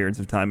long periods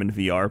of time in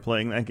VR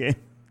playing that game.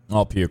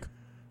 I'll puke.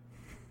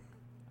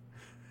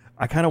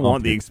 I kind of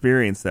want the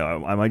experience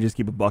though. I might just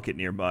keep a bucket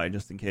nearby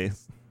just in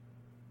case.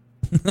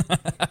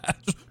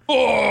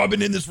 I've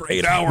been in this for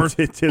 8 hours.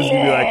 Tim's gonna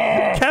be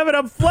like, Kevin,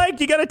 I'm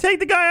flanked. You gotta take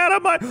the guy out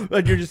of my.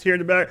 And you're just hearing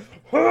the back.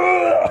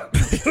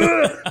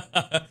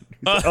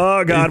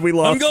 Oh God, we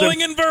lost. I'm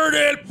going him.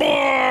 inverted.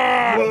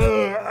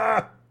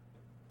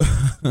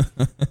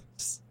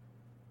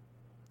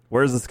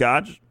 Where's the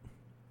scotch?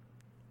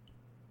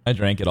 I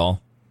drank it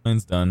all.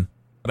 Mine's done.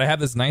 But I have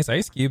this nice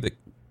ice cube that.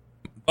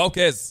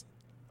 Focus.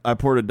 I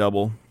poured a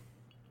double.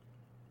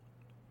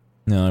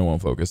 No, I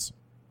won't focus.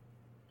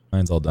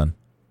 Mine's all done.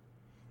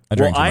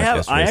 I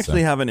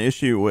actually have an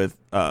issue with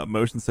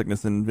motion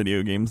sickness in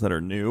video games that are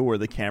new, where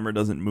the camera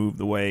doesn't move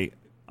the way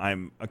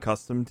I'm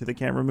accustomed to the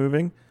camera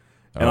moving,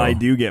 and I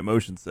do get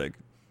motion sick.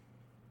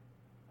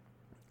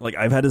 Like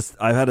I've had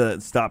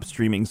to stop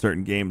streaming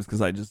certain games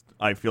because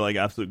I feel like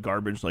absolute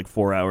garbage like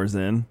 4 hours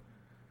in.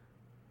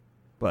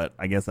 But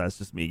I guess that's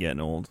just me getting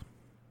old.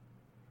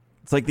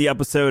 It's like the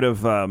episode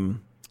of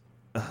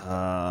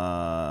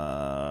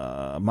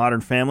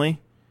Modern Family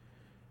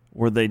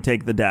where they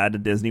take the dad to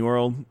Disney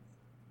World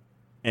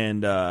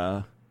and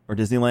or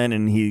Disneyland,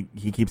 and he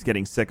keeps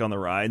getting sick on the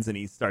rides, and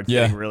he starts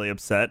getting really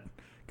upset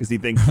because he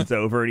thinks it's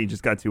over and he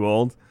just got too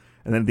old.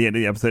 And then at the end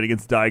of the episode, he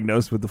gets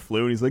diagnosed with the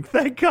flu, and he's like,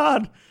 "Thank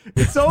God,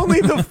 it's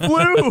only the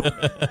flu.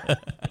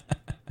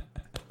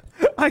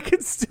 I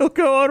can still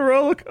go on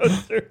roller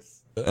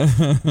coasters."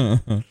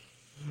 That's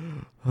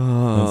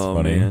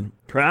funny. Man.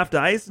 Craft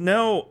ice?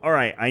 No. All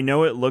right. I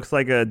know it looks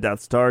like a Death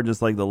Star,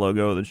 just like the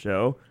logo of the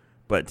show,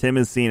 but Tim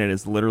has seen it.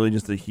 It's literally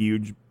just a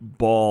huge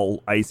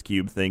ball ice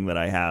cube thing that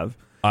I have.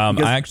 I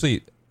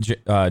actually,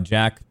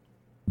 Jack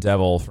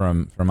Devil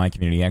from my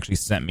community actually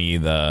sent me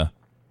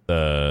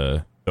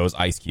those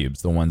ice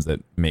cubes, the ones that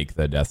make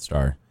the Death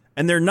Star.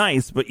 And they're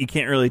nice, but you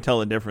can't really tell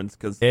the difference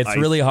because it's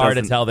really hard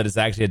to tell that it's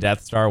actually a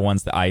Death Star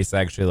once the ice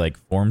actually like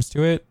forms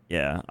to it.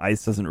 Yeah,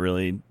 ice doesn't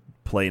really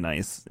play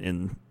nice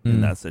in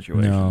that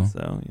situation. No,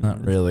 so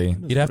not really.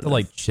 You'd have to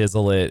like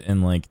chisel it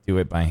and like do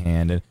it by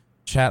hand. And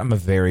chat, I'm a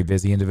very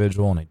busy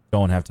individual and I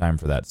don't have time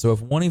for that. So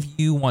if one of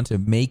you want to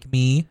make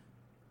me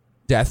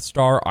Death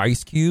Star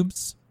ice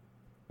cubes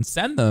and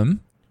send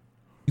them,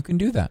 you can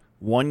do that.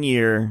 1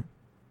 year,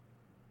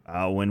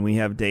 when we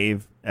have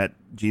Dave at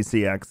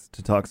GCX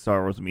to talk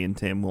Star Wars with me and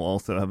Tim, we'll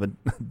also have a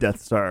Death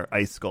Star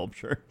ice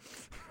sculpture.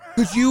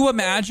 Could you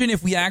imagine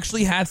if we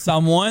actually had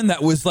someone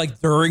that was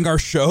like during our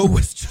show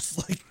was just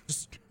like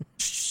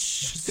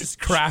just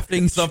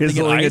crafting something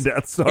in ice? A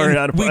Death Star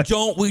out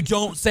of we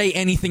don't say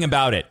anything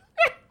about it.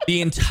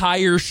 The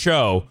entire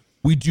show,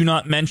 we do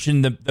not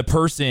mention the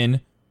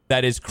person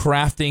that is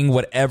crafting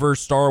whatever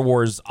Star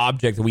Wars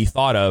object that we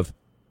thought of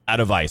out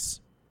of ice.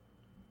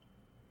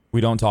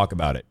 We don't talk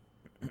about it.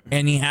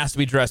 And he has to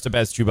be dressed up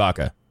as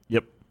Chewbacca.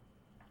 Yep.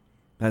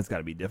 That's got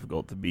to be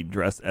difficult to be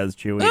dressed as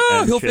Chewie.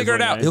 Oh, he'll figure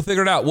it out. He'll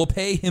figure it out. We'll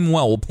pay him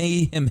well. We'll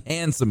pay him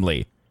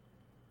handsomely.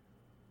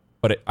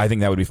 But I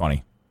think that would be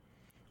funny.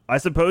 I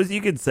suppose you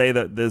could say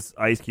that this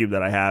ice cube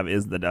that I have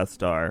is the Death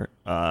Star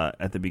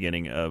at the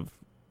beginning of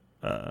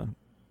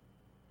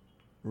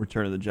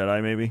Return of the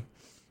Jedi, maybe.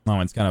 Oh,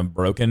 it's kind of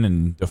broken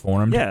and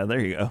deformed. Yeah,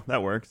 there you go.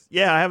 That works.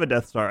 Yeah, I have a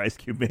Death Star ice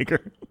cube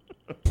maker.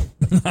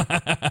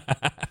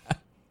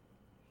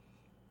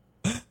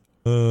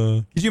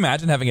 Could you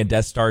imagine having a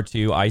Death Star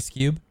 2 ice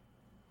cube?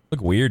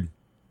 Look weird.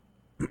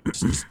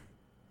 Just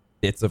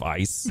bits of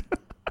ice.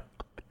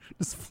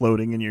 Just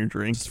floating in your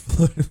drink.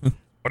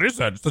 What is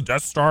that? It's a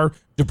Death Star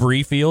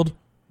debris field?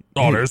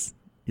 Oh, it is.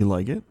 You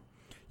like it?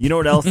 You know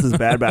what else this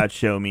Bad Batch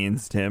show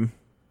means, Tim?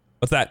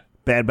 What's that?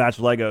 Bad Batch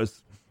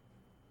Legos.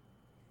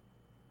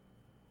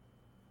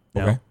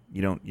 Okay.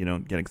 No, you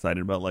don't get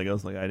excited about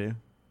Legos like I do.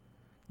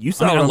 You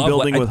saw what I'm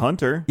building with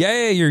Hunter.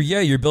 Yeah,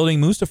 you're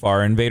building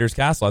Mustafar in Vader's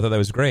castle. I thought that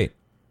was great.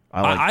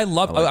 I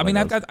love. I mean,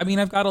 I've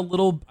got a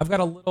little.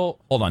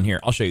 Hold on here.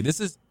 I'll show you.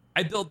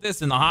 I built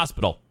this in the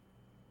hospital.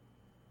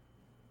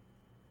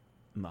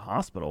 In the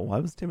hospital? Why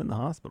was Tim in the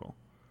hospital?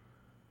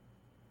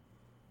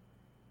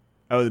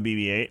 Oh, the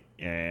BB-8.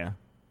 Yeah.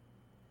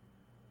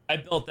 I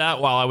built that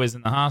while I was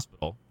in the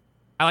hospital.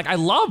 I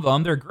love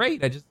them. They're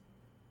great. I just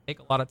take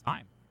a lot of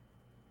time.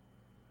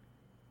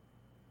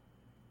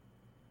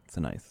 It's a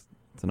nice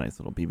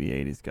little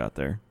BB-8 he's got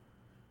there.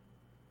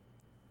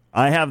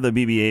 I have the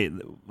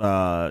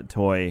BB-8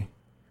 toy.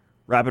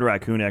 Rapid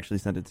Raccoon actually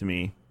sent it to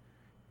me.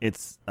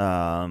 It's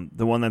the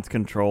one that's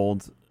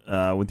controlled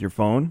with your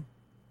phone.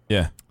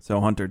 Yeah. So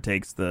Hunter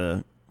takes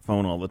the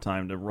phone all the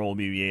time to roll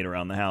BB-8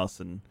 around the house,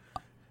 and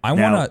I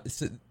want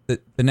to.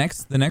 The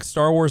next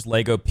Star Wars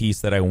Lego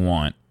piece that I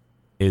want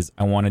is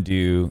I want to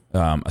do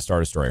a Star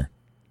Destroyer.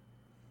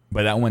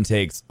 But that one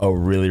takes a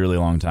really, really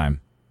long time.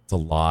 It's a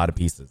lot of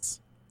pieces.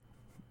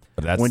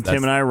 But when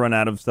Tim and I run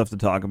out of stuff to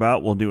talk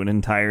about, we'll do an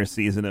entire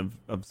season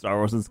of Star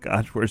Wars and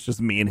Scotch where it's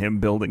just me and him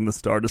building the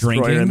Star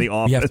Destroyer in the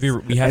office.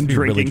 We have to be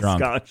really drunk.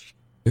 Scotch.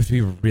 We have to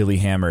be really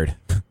hammered.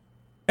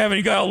 Kevin,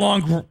 you got a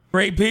long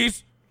gray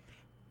piece?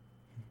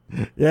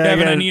 Yeah,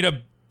 Kevin,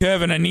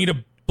 I need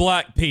a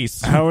black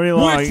piece. How many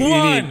long? Which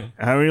one?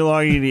 How many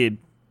long you need?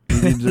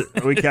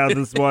 We count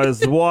this one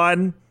as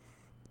 1,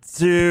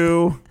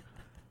 2,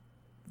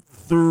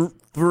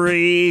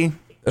 3.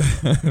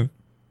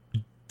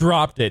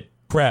 Dropped it.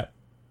 Crap.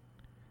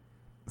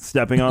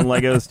 Stepping on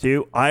Legos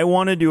too. I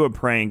want to do a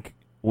prank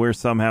where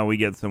somehow we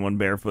get someone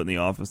barefoot in the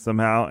office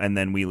somehow, and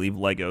then we leave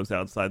Legos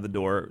outside the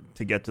door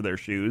to get to their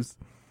shoes.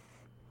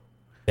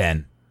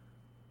 Ben.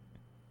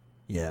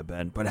 Yeah,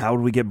 Ben. But how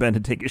would we get Ben to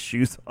take his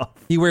shoes off?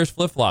 He wears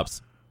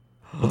flip-flops.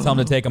 We'll tell him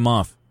to take them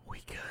off. We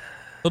could.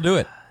 He'll do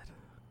it.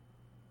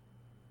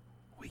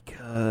 We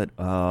could.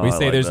 Oh, we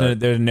say like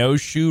there's no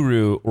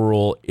shoe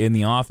rule in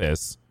the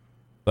office,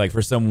 like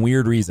for some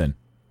weird reason.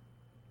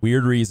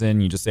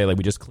 You just say, like,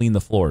 we just clean the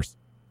floors.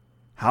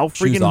 How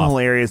freaking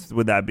hilarious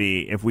would that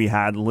be if we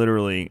had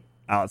literally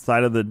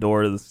outside of the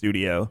door of the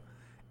studio,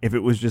 if it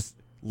was just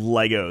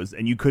Legos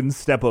and you couldn't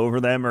step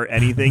over them or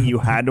anything, you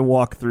had to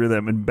walk through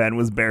them, and Ben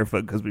was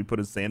barefoot because we put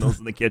his sandals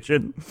in the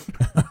kitchen.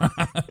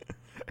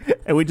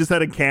 And we just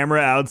had a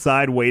camera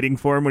outside waiting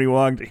for him when he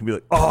walked. He'd be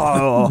like,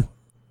 oh.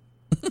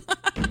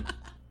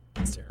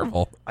 It's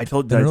terrible. Did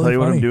I tell you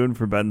what I'm doing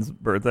for Ben's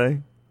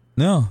birthday?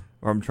 No.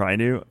 Or I'm trying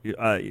to.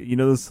 You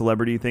know those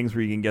celebrity things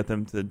where you can get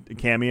them to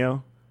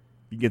cameo?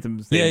 You get them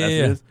to say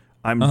messages?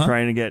 Yeah. I'm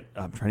trying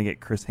to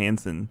get Chris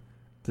Hansen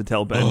to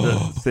tell Ben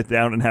to sit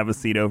down and have a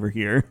seat over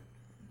here.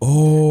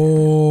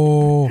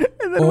 Oh.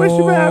 And then wish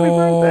him a happy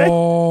birthday.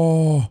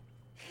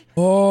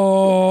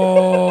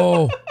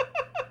 Oh.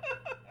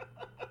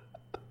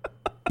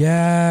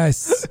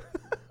 Yes.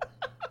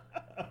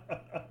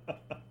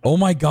 Oh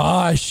my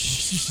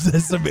gosh.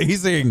 That's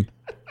amazing.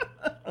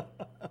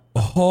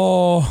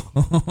 Oh.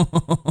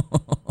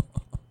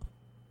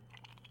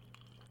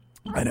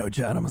 I know,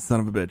 Chad. I'm a son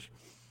of a bitch.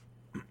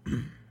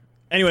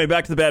 Anyway,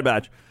 back to the Bad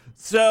Batch.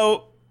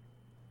 So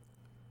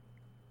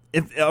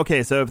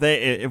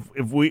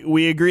if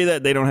we agree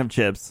that they don't have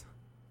chips,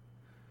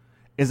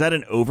 is that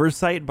an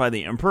oversight by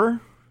the Emperor?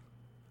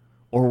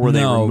 Or were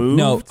they removed?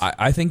 No,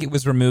 I think it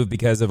was removed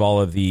because of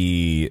all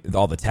the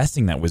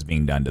testing that was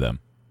being done to them.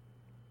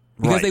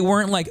 Because they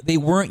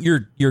weren't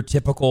your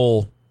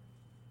typical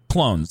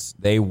clones.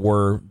 They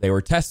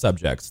were test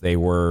subjects. They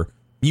were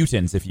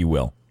mutants, if you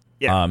will.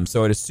 Yeah.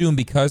 So I'd assume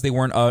because they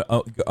weren't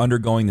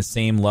undergoing the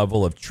same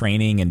level of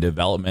training and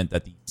development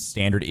that the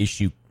standard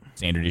issue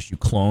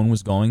clone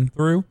was going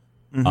through,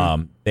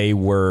 they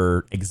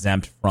were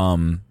exempt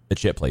from the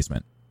chip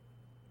placement.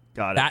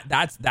 Got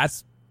it.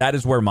 That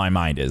is where my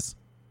mind is.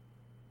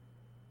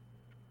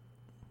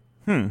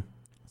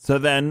 So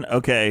then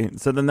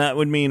that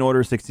would mean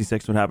Order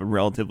 66 would happen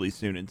relatively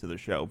soon into the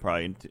show,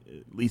 probably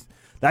at least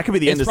that could be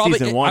the end of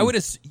season 1. I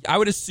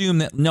would assume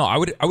that I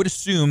would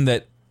assume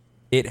that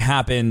it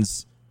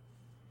happens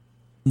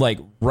like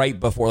right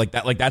before, like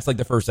that, like that's like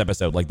the first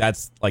episode, like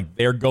that's like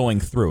they're going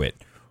through it.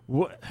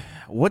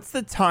 What's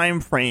the time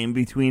frame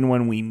between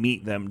when we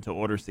meet them to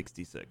Order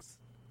 66?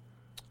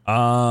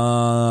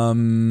 A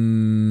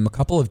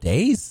couple of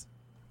days.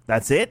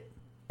 That's it?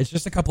 It's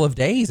just a couple of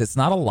days. It's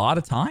not a lot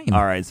of time.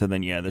 All right, so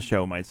then the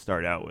show might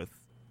start out with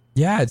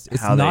it's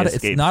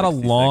not a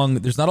long.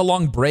 There's not a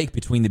long break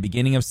between the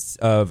beginning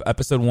of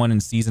episode 1 in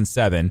season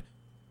 7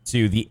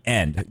 to the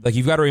end. Like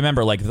you've got to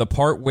remember, like the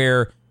part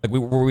where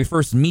where we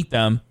first meet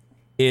them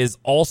is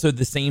also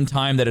the same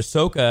time that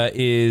Ahsoka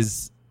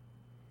is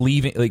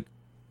leaving. Like,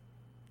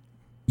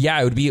 yeah,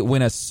 it would be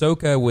when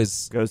Ahsoka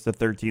goes to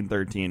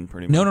 1313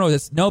 pretty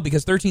much. No,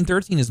 because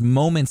 1313 is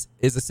moments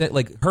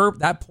like her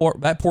that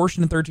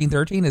portion of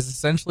 1313 is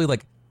essentially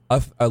like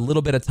a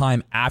little bit of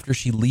time after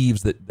she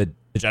leaves the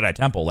Jedi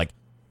Temple. Like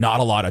not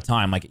a lot of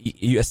time. Like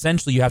you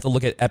essentially you have to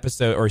look at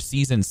episode or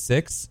season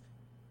 6.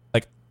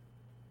 Like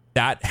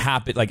that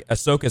happened. Like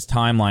Ahsoka's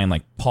timeline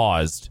like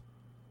paused,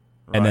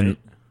 and then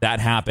that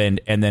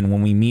happened, and then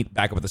when we meet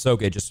back up with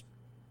Ahsoka, it just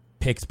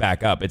picks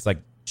back up. It's like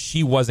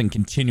she wasn't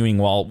continuing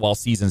while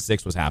season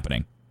 6 was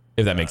happening,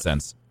 if that makes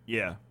sense.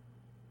 Yeah.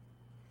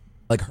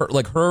 Like her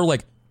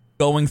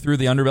going through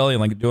the underbelly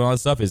and like doing all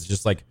this stuff is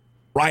just like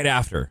right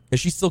after, because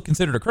she's still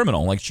considered a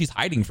criminal. Like she's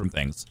hiding from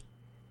things.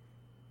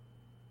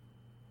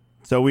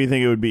 So we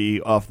think it would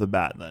be off the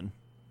bat then.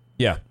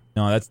 Yeah.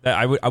 No,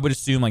 I would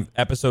assume like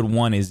episode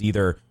 1 is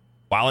either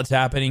while it's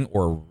happening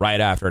or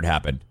right after it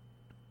happened.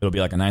 It'll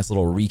be like a nice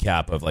little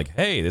recap of like,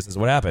 hey, this is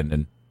what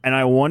happened. And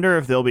I wonder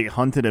if they'll be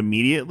hunted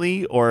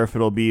immediately or if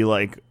it'll be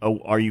like, oh,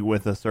 are you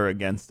with us or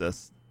against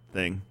us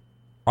thing.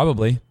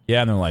 Probably.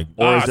 Yeah, and they're like,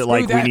 or is it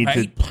like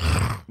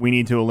we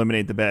need to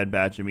eliminate the Bad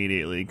Batch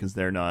immediately because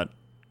they're not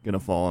going to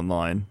fall in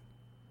line?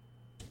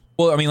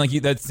 Well, I mean, like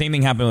that same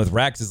thing happened with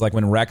Rex. Is like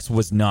when Rex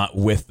was not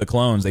with the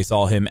clones, they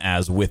saw him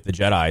as with the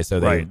Jedi, so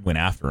they went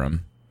after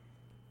him.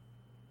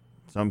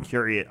 So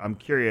I'm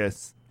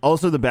curious.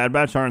 Also, the Bad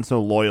Batch aren't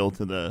so loyal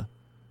to the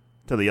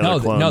other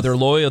clones. No, they're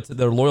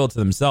loyal to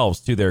themselves,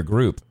 to their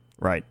group.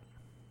 Right.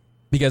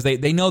 Because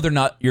they know they're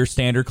not your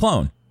standard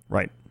clone.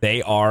 Right.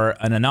 They are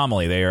an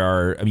anomaly. They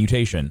are a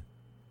mutation.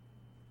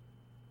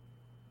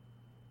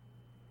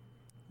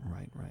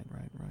 Right.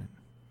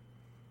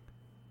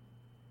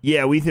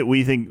 Yeah,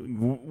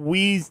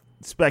 we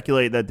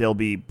speculate that they'll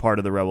be part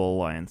of the Rebel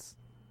Alliance,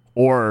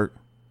 or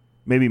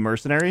maybe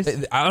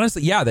mercenaries.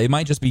 Honestly, yeah, they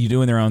might just be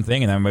doing their own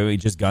thing, and then maybe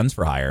just guns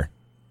for hire.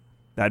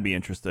 That'd be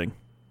interesting.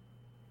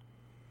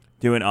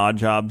 Doing odd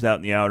jobs out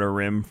in the Outer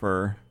Rim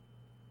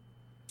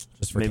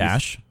just for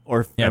cash,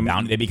 or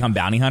they become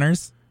bounty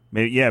hunters.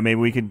 Maybe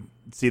we could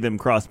see them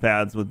cross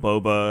paths with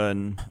Boba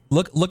and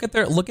look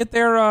at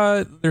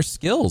their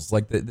skills.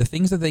 Like the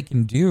things that they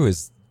can do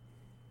is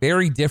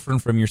very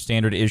different from your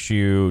standard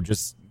issue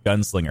just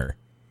gunslinger.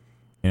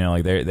 You know,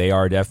 like they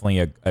are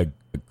definitely a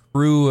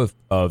crew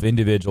of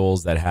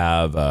individuals that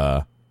have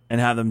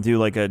and have them do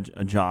like a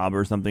job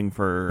or something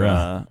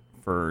for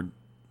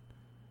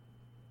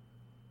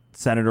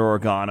Senator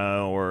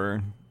Organa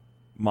or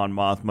Mon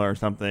Mothma or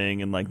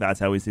something, and like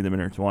that's how we see them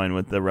intertwine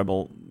with the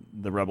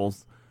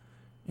rebels.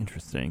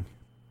 Interesting.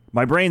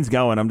 My brain's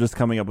going. I'm just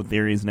coming up with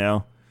theories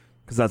now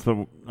because that's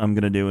what I'm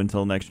gonna do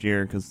until next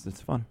year because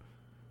it's fun.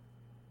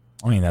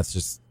 I mean, that's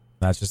just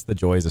the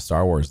joys of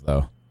Star Wars,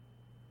 though.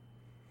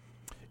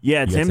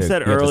 Yeah, Tim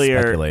said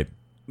earlier,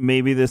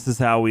 maybe this is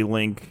how we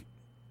link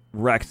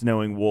Rex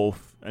knowing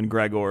Wolf and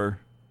Gregor.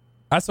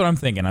 That's what I'm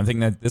thinking. I'm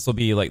thinking that this will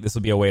be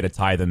a way to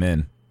tie them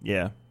in.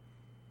 Yeah,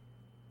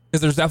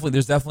 because there's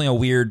definitely a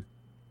weird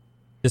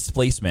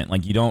displacement.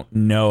 Like you don't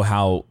know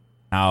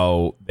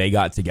how they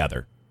got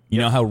together. You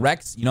know how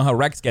Rex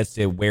gets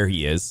to where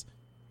he is,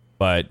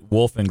 but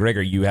Wolf and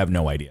Gregor, you have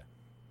no idea.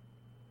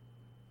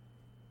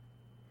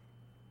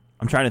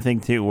 I'm trying to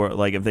think too, where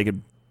like if they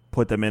could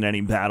put them in any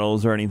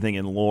battles or anything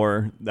in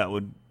lore, that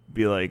would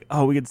be like,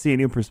 oh, we could see a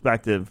new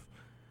perspective,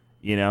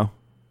 you know?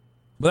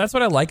 Well, that's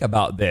what I like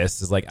about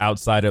this is like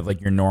outside of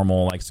like your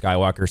normal like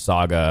Skywalker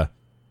saga,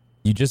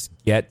 you just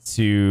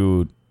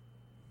they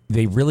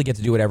really get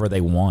to do whatever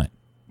they want.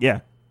 Yeah.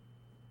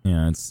 You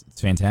know, it's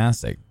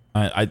fantastic.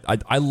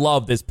 I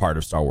love this part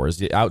of Star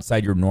Wars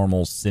outside your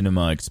normal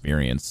cinema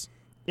experience.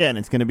 Yeah, and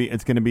it's gonna be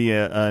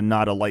a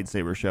not a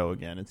lightsaber show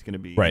again. It's gonna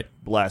be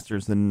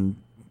blasters and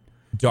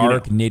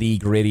dark,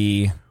 nitty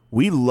gritty.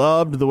 We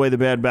loved the way the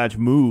Bad Batch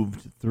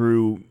moved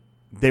through.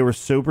 They were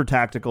super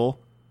tactical.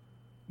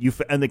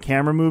 And the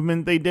camera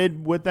movement they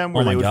did with them,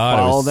 where they would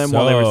follow them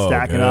while they were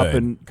stacking up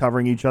and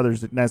covering each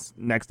other's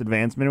next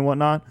advancement and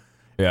whatnot.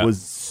 Yeah.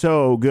 Was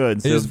so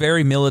good. It was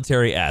very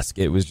military-esque.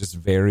 It was just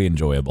very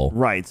enjoyable.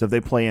 Right. So if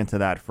they play into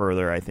that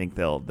further, I think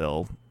they'll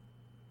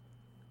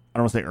I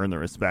don't want to say earn the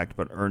respect,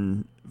 but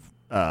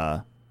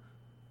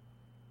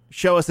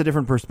show us a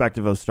different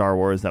perspective of Star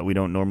Wars that we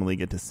don't normally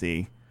get to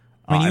see.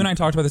 I mean, you and I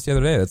talked about this the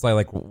other day. That's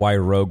like why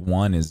Rogue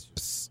One is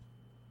just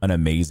an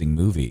amazing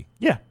movie.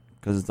 Yeah,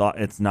 because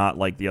it's not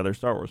like the other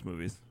Star Wars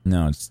movies.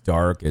 No, it's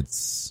dark.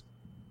 It's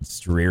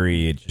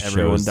dreary. It just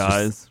everyone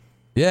dies.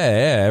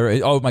 Yeah.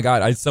 Oh my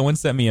God! Someone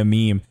sent me a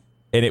meme,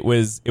 and it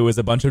was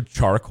a bunch of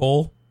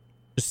charcoal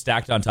just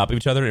stacked on top of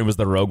each other. It was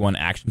the Rogue One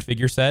action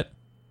figure set.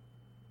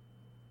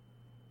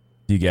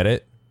 Do you get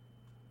it?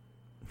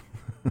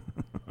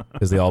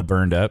 Because they all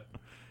burned up.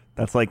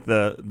 That's like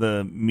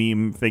the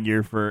meme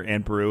figure for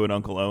Aunt Beru and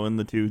Uncle Owen,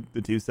 the two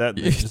sets.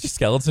 Just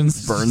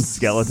skeletons. Burned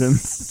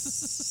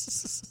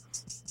skeletons.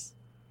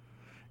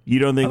 You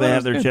don't think they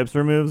have their chips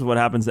removed? What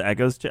happens to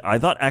Echo's chip? I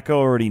thought Echo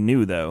already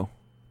knew, though.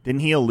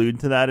 Didn't he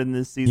allude to that in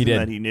this season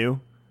that he knew?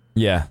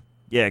 Yeah.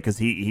 Yeah, because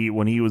he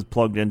when he was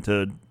plugged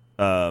into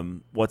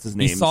what's his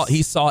name?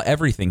 He saw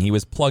everything. He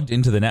was plugged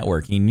into the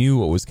network. He knew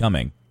what was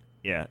coming.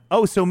 Yeah.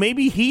 Oh, so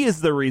maybe he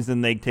is the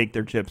reason they take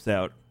their chips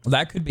out.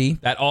 That could be.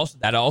 That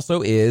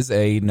also is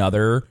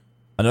another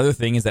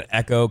thing is that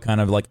Echo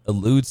kind of like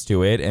alludes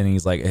to it, and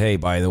he's like, "Hey,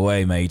 by the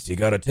way, mates, you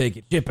got to take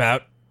your chip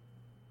out."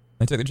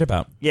 They took the chip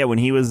out. Yeah, when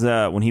he was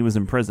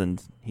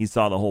imprisoned, he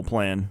saw the whole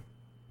plan.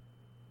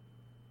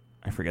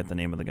 I forget the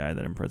name of the guy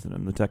that imprisoned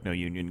him, the Techno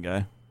Union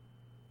guy.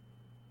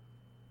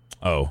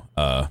 Oh,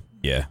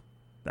 yeah.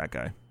 That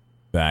guy.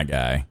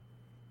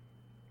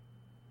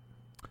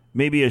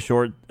 Maybe a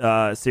short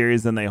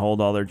series, then they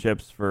hold all their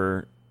chips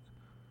for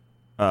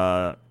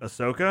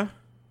Ahsoka.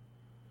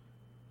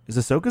 Is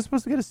Ahsoka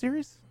supposed to get a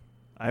series?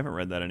 I haven't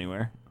read that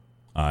anywhere.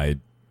 The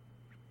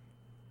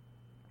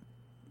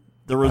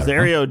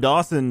Rosario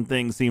Dawson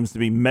thing seems to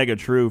be mega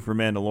true for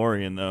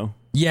Mandalorian, though.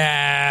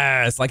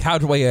 Yes, like how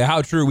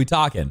true are we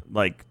talking?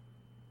 Like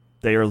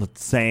they are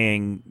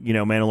saying,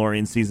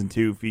 Mandalorian season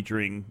 2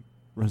 featuring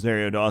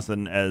Rosario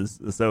Dawson as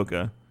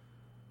Ahsoka.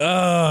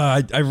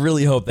 I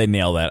really hope they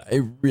nail that.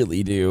 I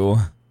really do,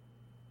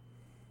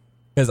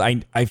 because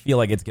I feel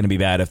like it's going to be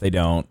bad if they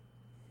don't.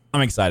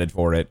 I'm excited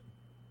for it,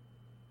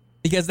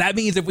 because that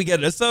means if we get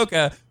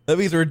Ahsoka, that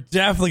means we're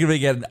definitely going to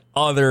get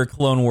other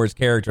Clone Wars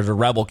characters or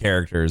Rebel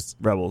characters.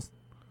 Rebels.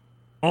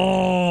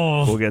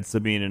 Oh, we'll get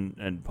Sabine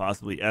and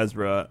possibly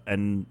Ezra,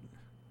 and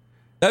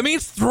That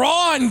means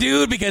Thrawn,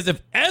 dude, because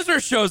if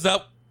Ezra shows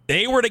up,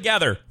 they were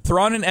together.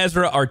 Thrawn and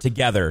Ezra are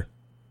together.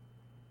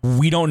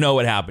 We don't know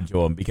what happened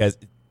to him because...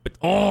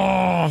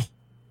 oh,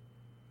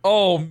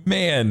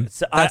 man.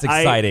 So that's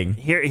exciting.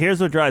 Here's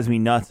what drives me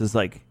nuts is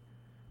like,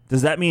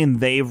 does that mean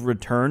they've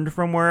returned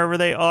from wherever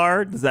they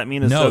are? Does that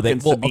mean Ahsoka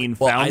and Sabine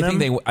found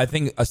them? I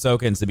think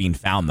Ahsoka and Sabine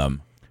found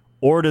them.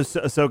 Or does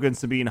Ahsoka and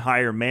Sabine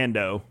hire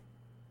Mando?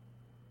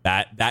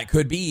 That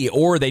could be.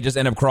 Or they just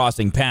end up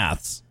crossing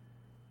paths.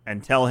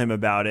 And tell him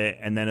about it,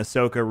 and then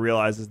Ahsoka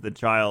realizes the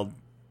child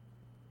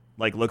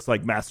looks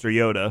like Master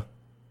Yoda.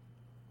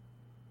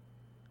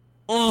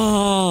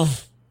 Oh,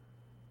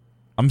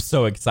 I'm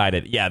so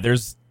excited. Yeah,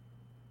 there's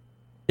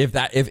if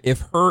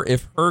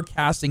her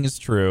casting is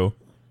true,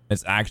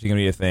 it's actually going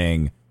to be a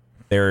thing.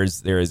 There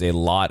is a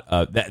lot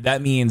of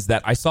that means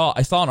that I saw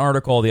an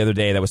article the other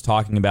day that was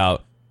talking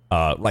about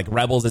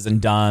Rebels isn't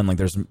done,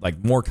 there's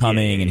more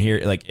coming, and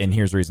here's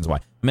the reasons why.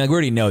 I mean, we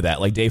already know that.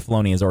 Dave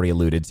Filoni has already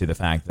alluded to the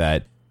fact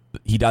that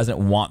he doesn't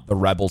want the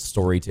Rebels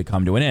story to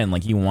come to an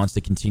end. He wants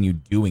to continue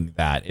doing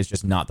that. It's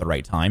just not the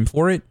right time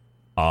for it.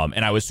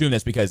 And I would assume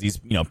that's because he's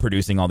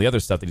producing all the other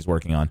stuff that he's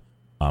working on,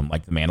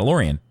 like The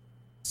Mandalorian.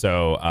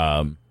 So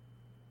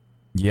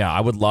yeah,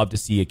 I would love to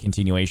see a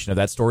continuation of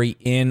that story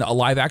in a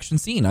live action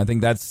scene. I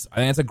think that's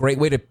a great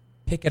way to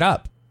pick it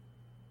up.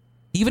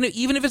 Even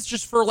if it's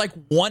just for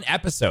one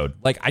episode.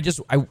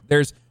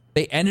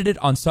 They ended it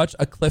on such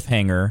a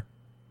cliffhanger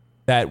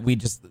that we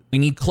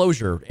need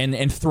closure.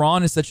 And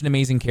Thrawn is such an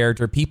amazing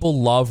character.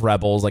 People love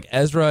Rebels.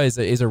 Ezra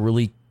is a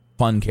really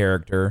fun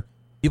character.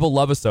 People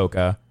love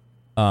Ahsoka.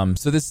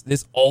 So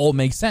this all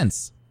makes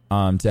sense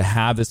to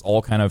have this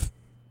all kind of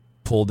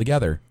pulled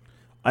together.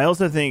 I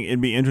also think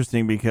it'd be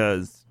interesting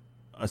because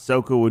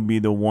Ahsoka would be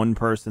the one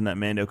person that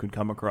Mando could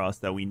come across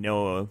that we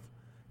know of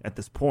at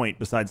this point,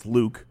 besides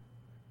Luke,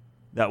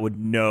 that would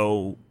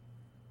know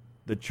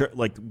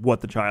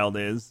what the child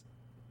is.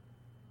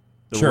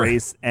 The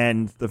race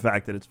and the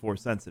fact that it's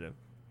Force sensitive.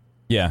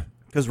 Yeah.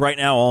 Because right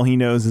now all he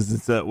knows is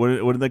it's what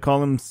do they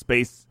call them?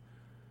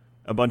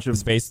 A bunch of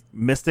space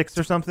mystics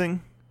or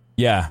something?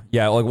 Yeah.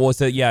 Yeah.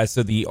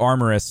 So the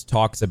Armorist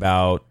talks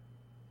about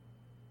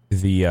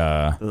the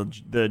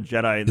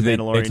Jedi, the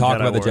Mandalorian. They talked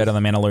Jedi about Wars. the Jedi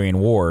and the Mandalorian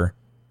War,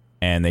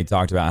 and they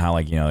talked about how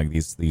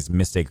these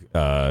mystic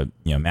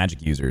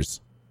magic users.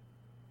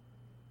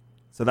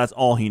 So that's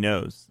all he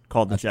knows.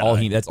 Called the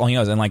Jedi. That's all he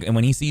knows. And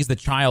when he sees the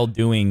child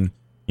doing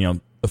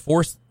the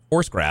force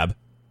grab,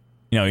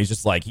 he's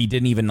just he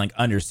didn't even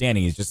understand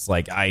it. He's just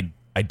I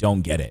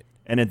don't get it.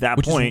 And at that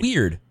point, which is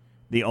weird.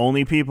 The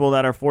only people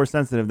that are Force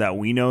sensitive that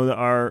we know that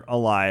are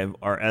alive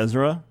are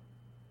Ezra,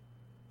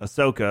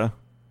 Ahsoka,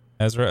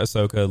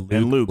 Luke,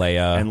 and Luke,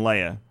 Leia, and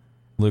Leia.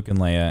 Luke and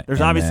Leia.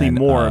 There's obviously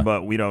more,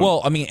 but we don't.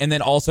 Well, I mean, and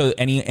then also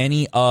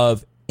any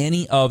of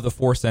the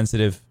Force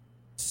sensitive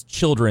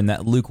children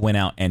that Luke went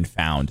out and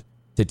found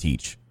to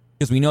teach,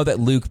 because we know that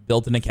Luke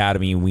built an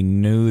academy. We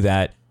knew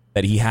that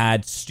he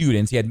had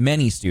students. He had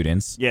many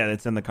students. Yeah,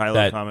 it's in the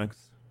Kylo comics.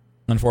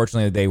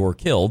 Unfortunately, they were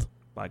killed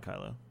by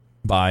Kylo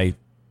by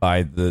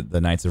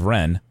the Knights of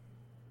Ren.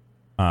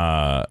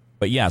 But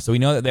yeah, so we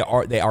know that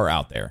they are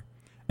out there,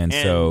 and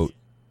so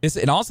this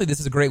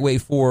is a great way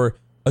for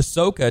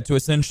Ahsoka to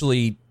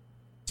essentially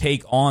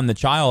take on the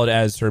child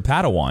as her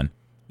Padawan.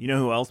 You know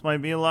who else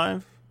might be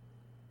alive?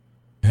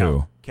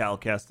 Who? Cal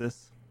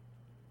Kestis.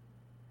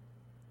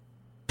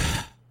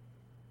 I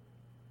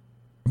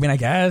mean, I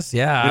guess,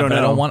 yeah. But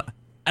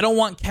I don't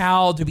want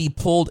Cal to be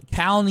pulled.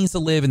 Cal needs to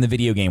live in the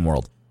video game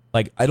world.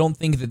 I don't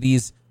think that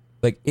these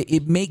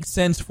it makes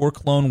sense for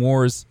Clone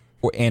Wars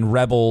and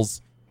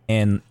Rebels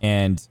and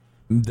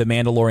the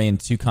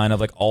Mandalorian to kind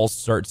of all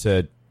start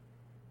to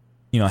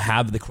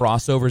have the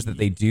crossovers that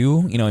they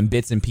do, in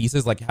bits and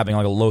pieces, having a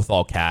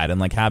Lothal Cad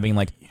and having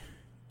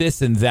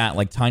this and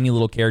that, tiny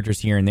little characters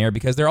here and there,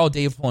 because they're all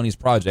Dave Filoni's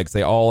projects.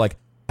 They all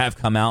have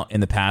come out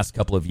in the past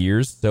couple of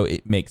years, so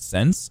it makes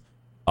sense.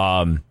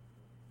 But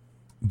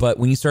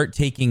when you start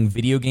taking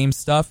video game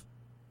stuff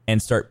and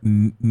start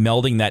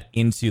melding that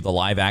into the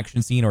live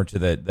action scene or to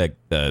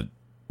the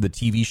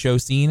TV show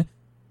scene,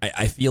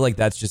 I feel like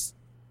that's just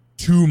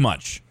too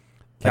much.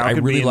 Cal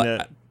could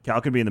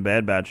be in the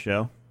Bad Batch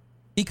show.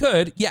 He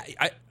could, yeah.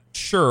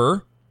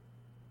 Sure.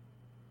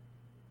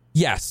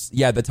 Yes,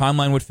 yeah. The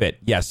timeline would fit.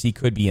 Yes, he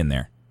could be in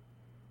there.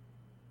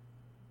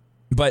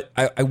 But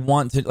I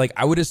want to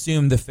I would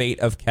assume the fate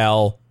of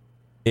Cal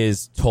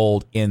is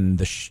told in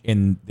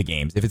the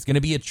games. If it's going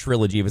to be a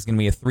trilogy, if it's going to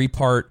be a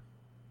 3-part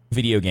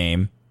video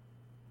game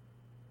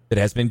that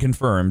has been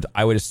confirmed,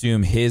 I would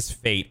assume his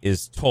fate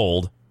is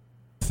told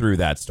through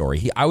that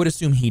story. I would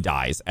assume he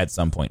dies at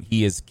some point.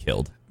 He is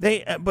killed.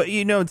 But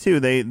too,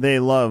 they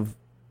love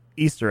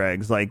Easter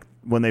eggs,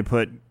 when they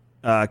put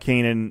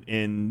Kanan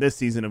in this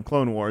season of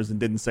Clone Wars and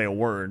didn't say a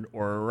word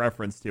or a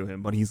reference to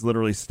him, but he's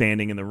literally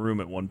standing in the room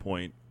at one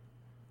point.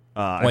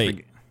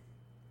 Kanan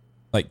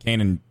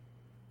Jarrus?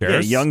 Yeah,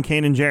 young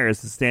Kanan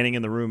Jarrus is standing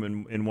in the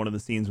room in one of the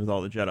scenes with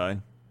all the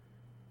Jedi.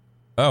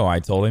 Oh, I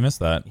totally missed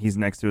that. He's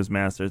next to his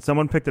master.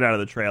 Someone picked it out of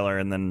the trailer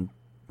and then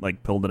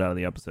pulled it out of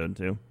the episode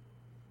too.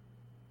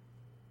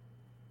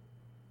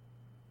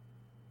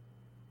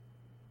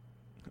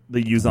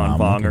 The Yuzong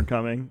Vong are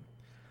coming.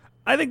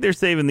 I think they're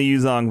saving the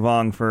Yuzong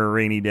Vong for a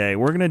rainy day.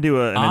 We're gonna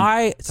do an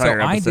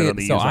entire episode of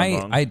the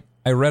Yuzong Vong.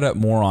 I read up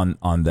more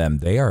on them.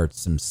 They are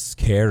some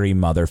scary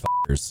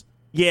motherfuckers.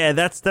 Yeah,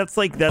 that's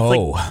like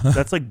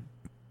to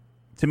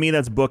me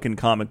that's book and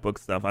comic book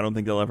stuff. I don't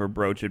think they'll ever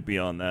broach it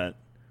beyond that.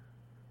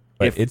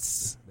 But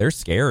they're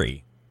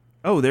scary.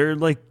 Oh, they're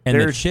like and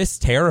they're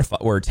just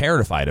terrified. We're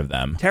terrified of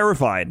them.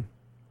 Terrified.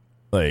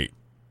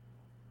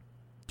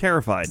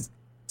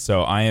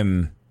 So I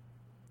am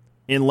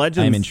in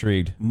Legends. I'm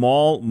intrigued.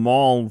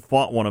 Maul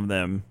fought one of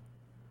them,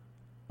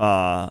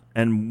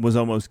 and was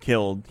almost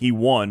killed. He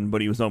won,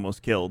 but he was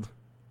almost killed.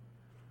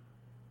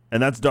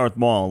 And that's Darth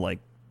Maul. Like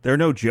they're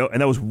no joke,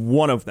 and that was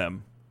one of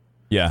them.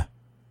 Yeah.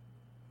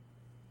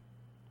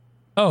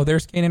 Oh,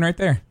 there's Kanan right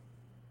there.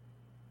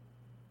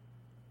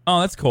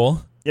 Oh, that's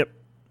cool. Yep,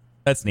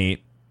 that's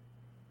neat.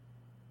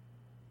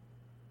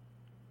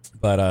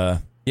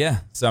 But yeah.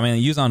 So I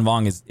mean, Yuzong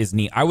Vong is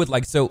neat. I would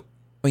like so.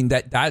 I mean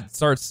that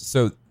starts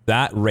so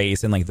that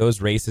race and like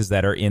those races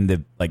that are in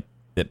the like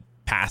the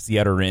past the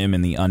Outer Rim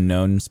and the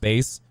unknown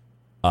space.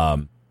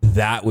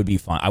 That would be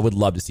fun. I would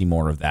love to see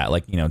more of that.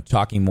 Like, you know,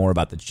 talking more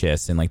about the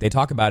Chiss and like they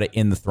talk about it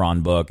in the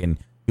Thrawn book and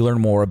you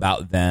learn more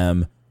about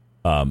them.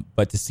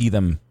 But to see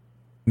them,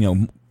 you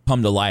know,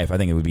 come to life, I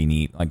think it would be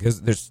neat. Like,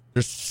 cause there's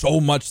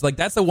so much. Like,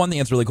 that's the one thing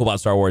that's really cool about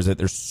Star Wars, that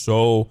there's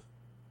so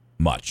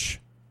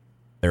much.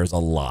 There's a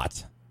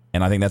lot,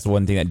 and I think that's the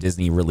one thing that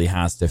Disney really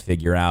has to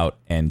figure out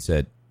and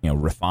to, you know,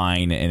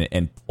 refine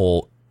and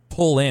pull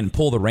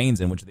the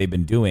reins in, which they've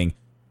been doing,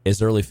 is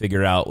to really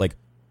figure out like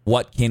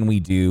what can we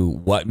do,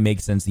 what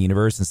makes sense in the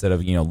universe, instead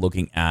of, you know,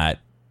 looking at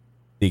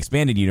the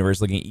expanded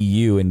universe, looking at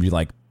EU and be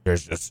like,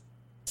 there's just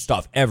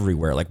stuff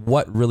everywhere. Like,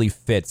 what really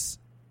fits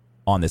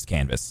on this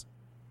canvas,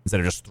 instead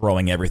of just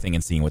throwing everything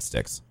and seeing what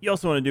sticks. You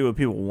also want to do what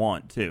people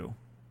want too.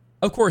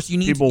 Of course, you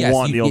need people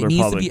want the Old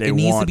Republic. It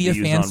needs to be a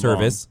fan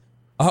service.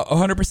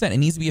 100%. It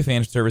needs to be a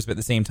fan service, but at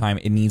the same time,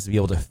 it needs to be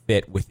able to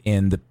fit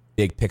within the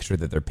big picture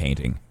that they're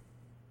painting.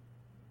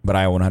 But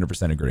I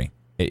 100% agree.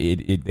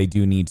 They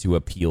do need to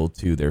appeal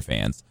to their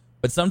fans.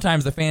 But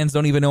sometimes the fans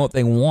don't even know what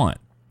they want.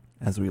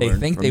 As we they learned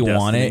think from they Destiny.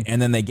 want it,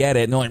 and then they get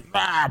it, and they're like,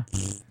 ah.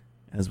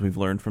 As we've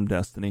learned from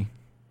Destiny.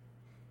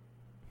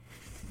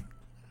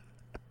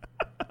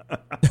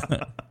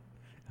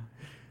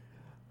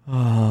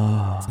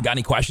 Got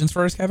any questions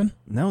for us, Kevin?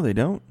 No, they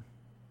don't.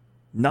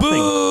 Nothing.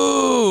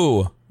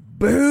 Boo!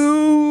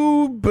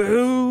 Boo!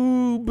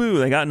 Boo! Boo!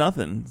 They got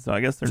nothing. So I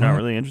guess they're not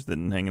really interested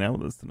in hanging out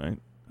with us tonight.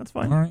 That's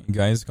fine. All right, you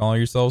guys call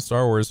yourselves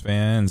Star Wars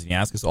fans, and you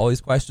ask us all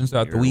these questions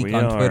throughout the week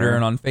on Twitter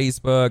and on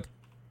Facebook.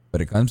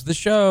 But it comes to the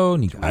show,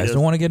 and you guys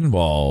don't want to get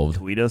involved.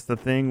 Tweet us the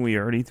thing we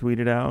already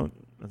tweeted out,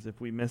 as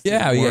if we missed it.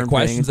 Yeah, we get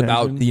questions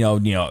about, you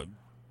know,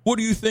 what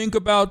do you think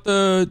about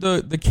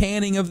the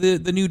canning of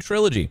the new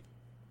trilogy?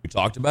 We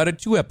talked about it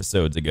 2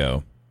 episodes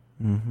ago.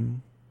 Mm-hmm.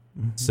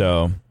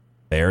 So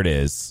there it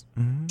is.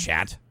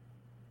 Chat.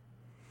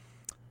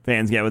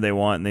 Fans get what they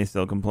want, and they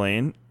still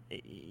complain.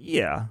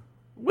 Yeah,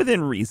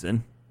 within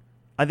reason.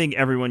 I think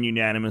everyone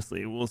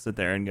unanimously will sit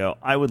there and go,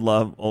 I would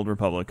love Old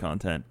Republic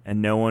content,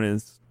 and no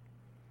one's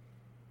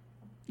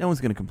going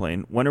to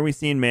complain. When are we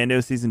seeing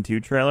Mando Season 2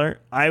 trailer?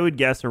 I would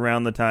guess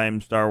around the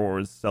time Star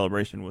Wars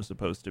Celebration was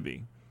supposed to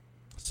be.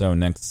 So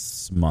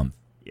next month.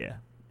 Yeah,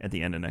 at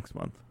the end of next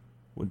month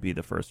would be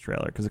the first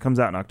trailer, because it comes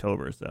out in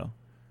October, so.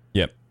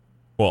 Yep.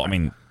 Well, I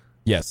mean,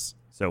 yes.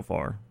 So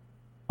far.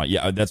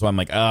 Yeah, that's why I'm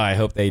like, I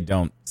hope they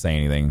don't say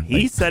anything.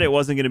 He said it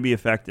wasn't going to be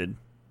affected.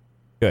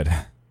 Good.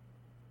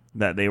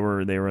 That they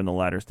were in the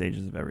latter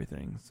stages of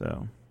everything,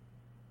 so.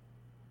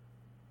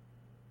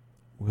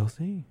 We'll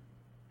see.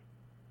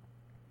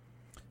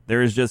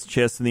 There is just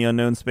Chiss in the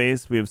unknown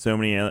space. We have so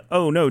many.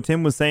 Oh no,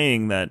 Tim was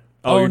saying that.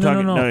 Oh, you're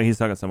talking. No, he's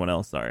talking to someone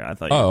else. Sorry, I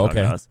thought you were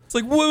talking to us. It's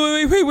like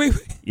wait.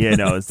 Yeah,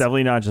 no, it's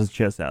definitely not just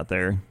Chiss out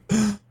there.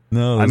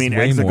 No, I mean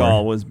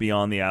Exegol was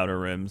beyond the Outer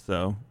Rim,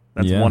 so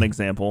that's one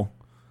example.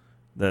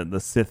 The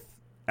Sith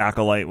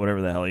acolyte,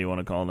 whatever the hell you want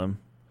to call them.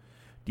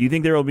 Do you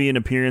think there will be an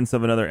appearance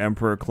of another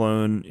Emperor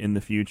clone in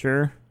the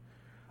future?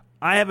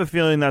 I have a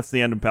feeling that's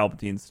the end of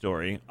Palpatine's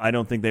story. I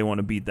don't think they want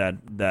to beat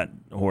that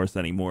horse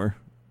anymore.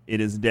 It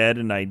is dead,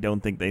 and I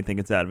don't think they think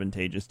it's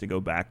advantageous to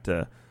go back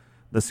to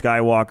the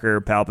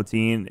Skywalker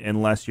Palpatine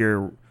unless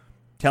you're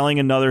telling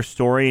another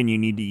story and you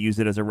need to use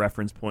it as a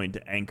reference point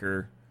to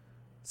anchor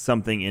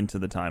something into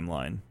the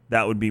timeline.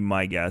 That would be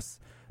my guess.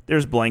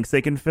 There's blanks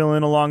they can fill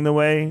in along the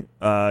way.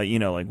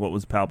 Like what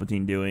was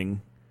Palpatine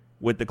doing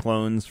with the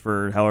clones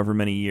for however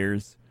many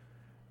years,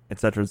 et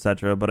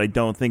cetera, but I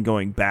don't think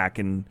going back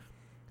and,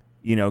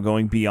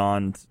 going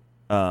beyond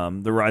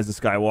the Rise of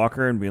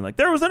Skywalker and being like,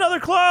 there was another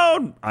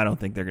clone. I don't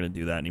think they're going to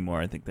do that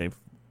anymore. I think they're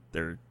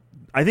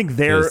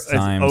as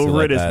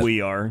over it as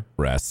we are.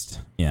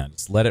 Rest. Yeah,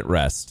 just let it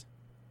rest.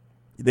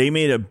 They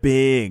made a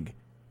big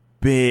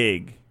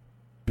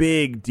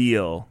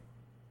deal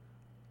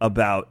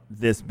about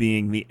this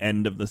being the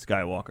end of the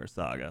Skywalker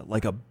saga,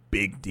 like a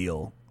big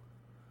deal.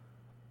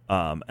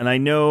 And I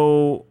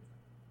know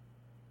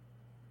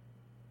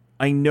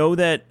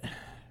that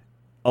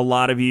a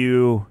lot of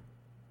you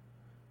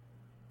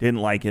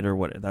didn't like it or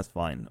what. That's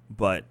fine.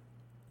 But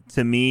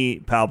to me,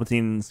 Palpatine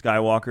and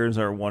Skywalkers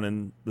are one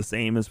and the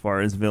same as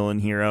far as villain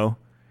hero.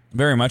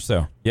 Very much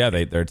so. Yeah,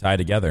 they're tied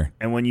together.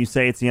 And when you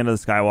say it's the end of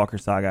the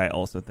Skywalker saga, I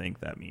also think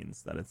that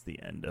means that it's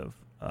the end of.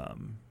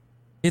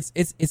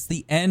 It's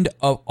the end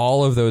of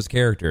all of those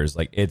characters.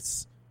 Like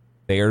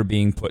they are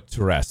being put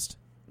to rest.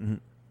 Mm-hmm.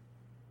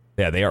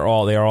 Yeah, they are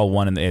all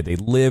one, and they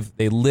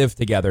live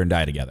together and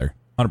die together.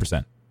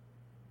 100%.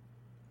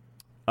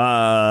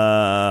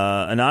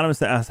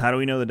 Anonymous asks, how do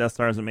we know the Death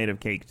Star isn't made of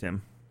cake,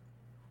 Tim?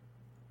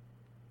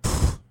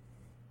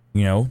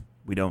 You know,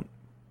 we don't.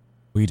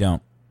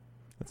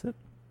 That's it.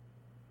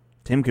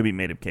 Tim could be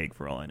made of cake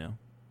for all I know.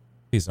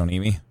 Please don't eat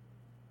me.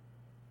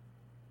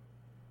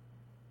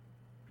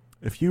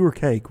 If you were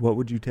cake, what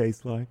would you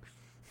taste like?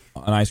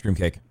 An ice cream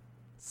cake.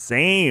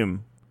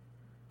 Same.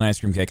 An ice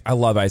cream cake. I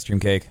love ice cream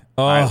cake.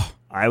 Oh,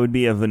 I would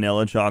be a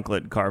vanilla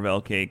chocolate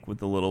Carvel cake with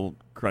the little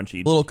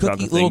crunchy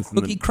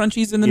cookie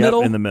crunchies in the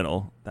middle. In the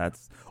middle.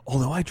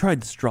 Although I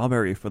tried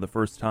strawberry for the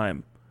first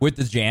time. With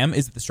the jam?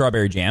 Is it the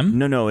strawberry jam?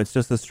 No, it's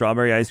just the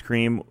strawberry ice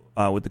cream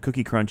with the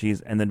cookie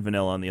crunchies and then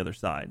vanilla on the other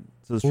side.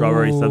 So the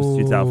strawberry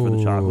substitutes out for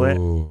the chocolate.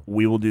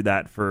 We will do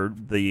that for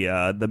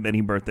the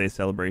many birthday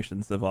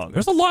celebrations of August.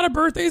 There's a lot of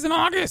birthdays in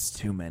August.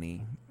 Too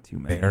many.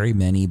 Very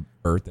many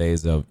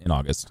birthdays in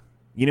August.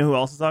 You know who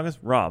else is August?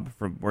 Rob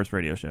from Worst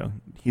Radio Show.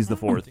 He's the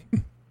 4th.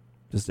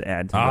 Just to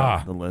add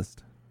to the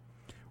list.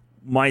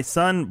 My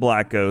son,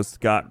 Black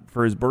Ghost, got,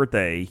 for his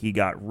birthday, he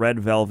got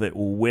red velvet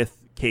with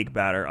cake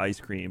batter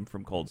ice cream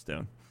from Cold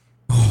Stone.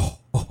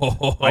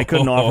 I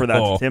couldn't offer that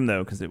to Tim,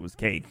 though, because it was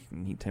cake.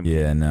 And Tim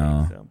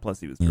no. Cake, so. Plus,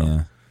 he was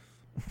drunk.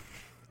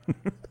 Yeah.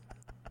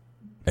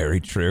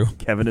 Very true.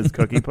 Kevin is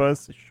Cookie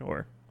Puss?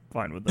 Sure.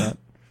 Fine with that.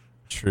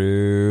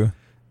 True.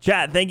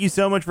 Chat, thank you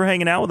so much for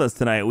hanging out with us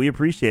tonight. We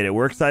appreciate it.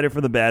 We're excited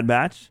for the Bad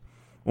Batch.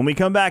 When we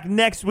come back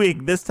next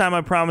week, this time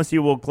I promise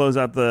you we'll close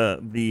out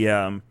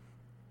the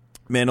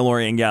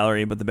Mandalorian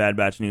gallery, but the Bad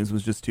Batch news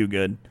was just too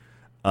good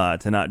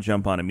to not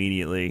jump on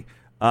immediately.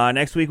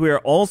 Next week, we are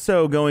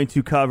also going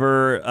to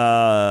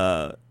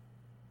cover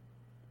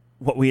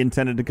what we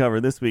intended to cover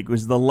this week,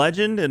 which is the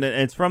legend, and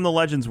it's from the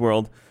Legends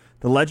world,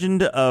 the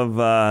legend of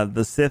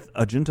the Sith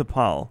Ajunta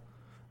Pall.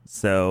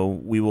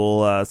 So we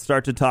will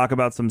start to talk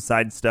about some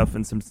side stuff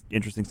and some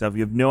interesting stuff. If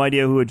you have no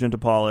idea who Ajunta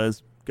Pall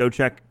is, go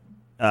check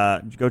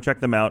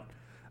them out,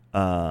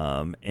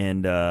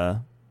 and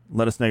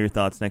let us know your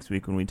thoughts next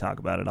week when we talk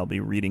about it. I'll be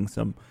reading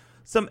some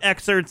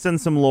excerpts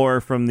and some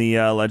lore from the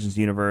Legends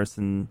universe,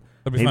 and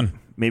that'll be fun.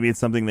 Maybe it's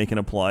something they can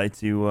apply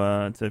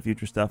to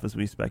future stuff as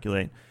we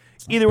speculate.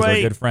 Either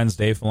way, our good friends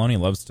Dave Filoni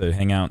loves to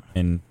hang out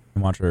and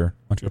watch our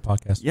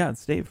podcast. Yeah,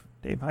 it's Dave.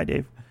 Hi,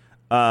 Dave.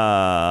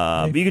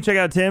 You can check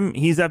out Tim.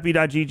 He's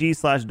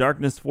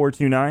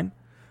fb.gg/darkness429.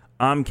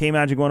 I'm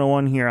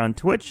KMagic101 here on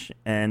Twitch,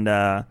 and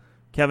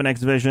Kevin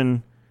X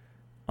Vision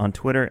on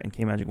Twitter, and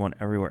KMagic1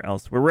 everywhere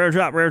else. We're Rare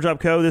Drop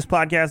Co. This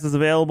podcast is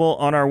available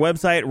on our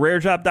website,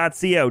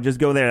 raredrop.co. Just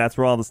go there. That's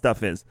where all the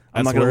stuff is.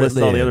 I'm not going to list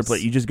all the other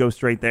places. You just go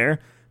straight there.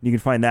 You can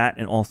find that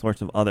and all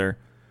sorts of other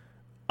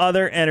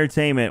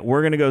entertainment.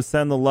 We're going to go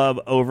send the love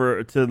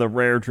over to the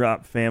Rare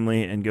Drop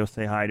family and go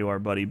say hi to our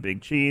buddy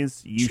Big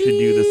Cheese. You should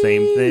do the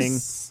same thing.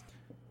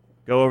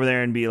 Go over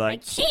there and be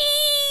like, Cheese!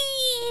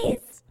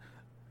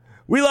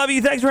 We love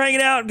you. Thanks for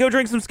hanging out. Go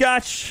drink some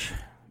scotch.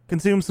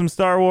 Consume some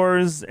Star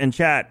Wars and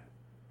chat.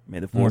 May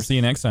the Force see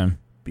you next time.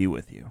 Be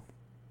with you.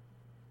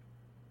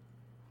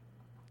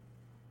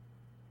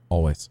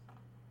 Always.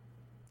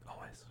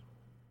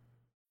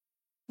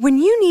 When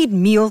you need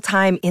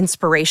mealtime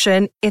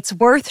inspiration, it's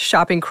worth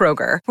shopping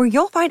Kroger, where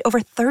you'll find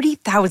over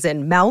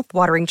 30,000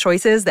 mouth-watering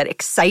choices that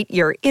excite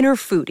your inner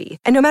foodie.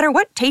 And no matter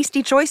what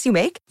tasty choice you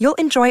make, you'll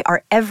enjoy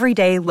our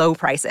everyday low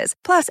prices,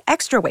 plus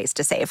extra ways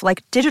to save,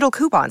 like digital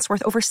coupons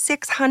worth over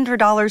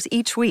 $600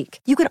 each week.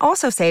 You can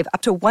also save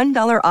up to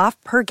 $1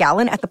 off per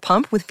gallon at the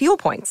pump with fuel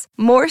points.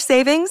 More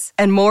savings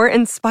and more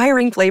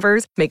inspiring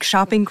flavors make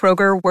shopping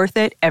Kroger worth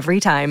it every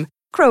time.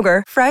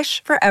 Kroger,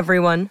 fresh for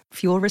everyone.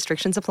 Fuel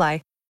restrictions apply.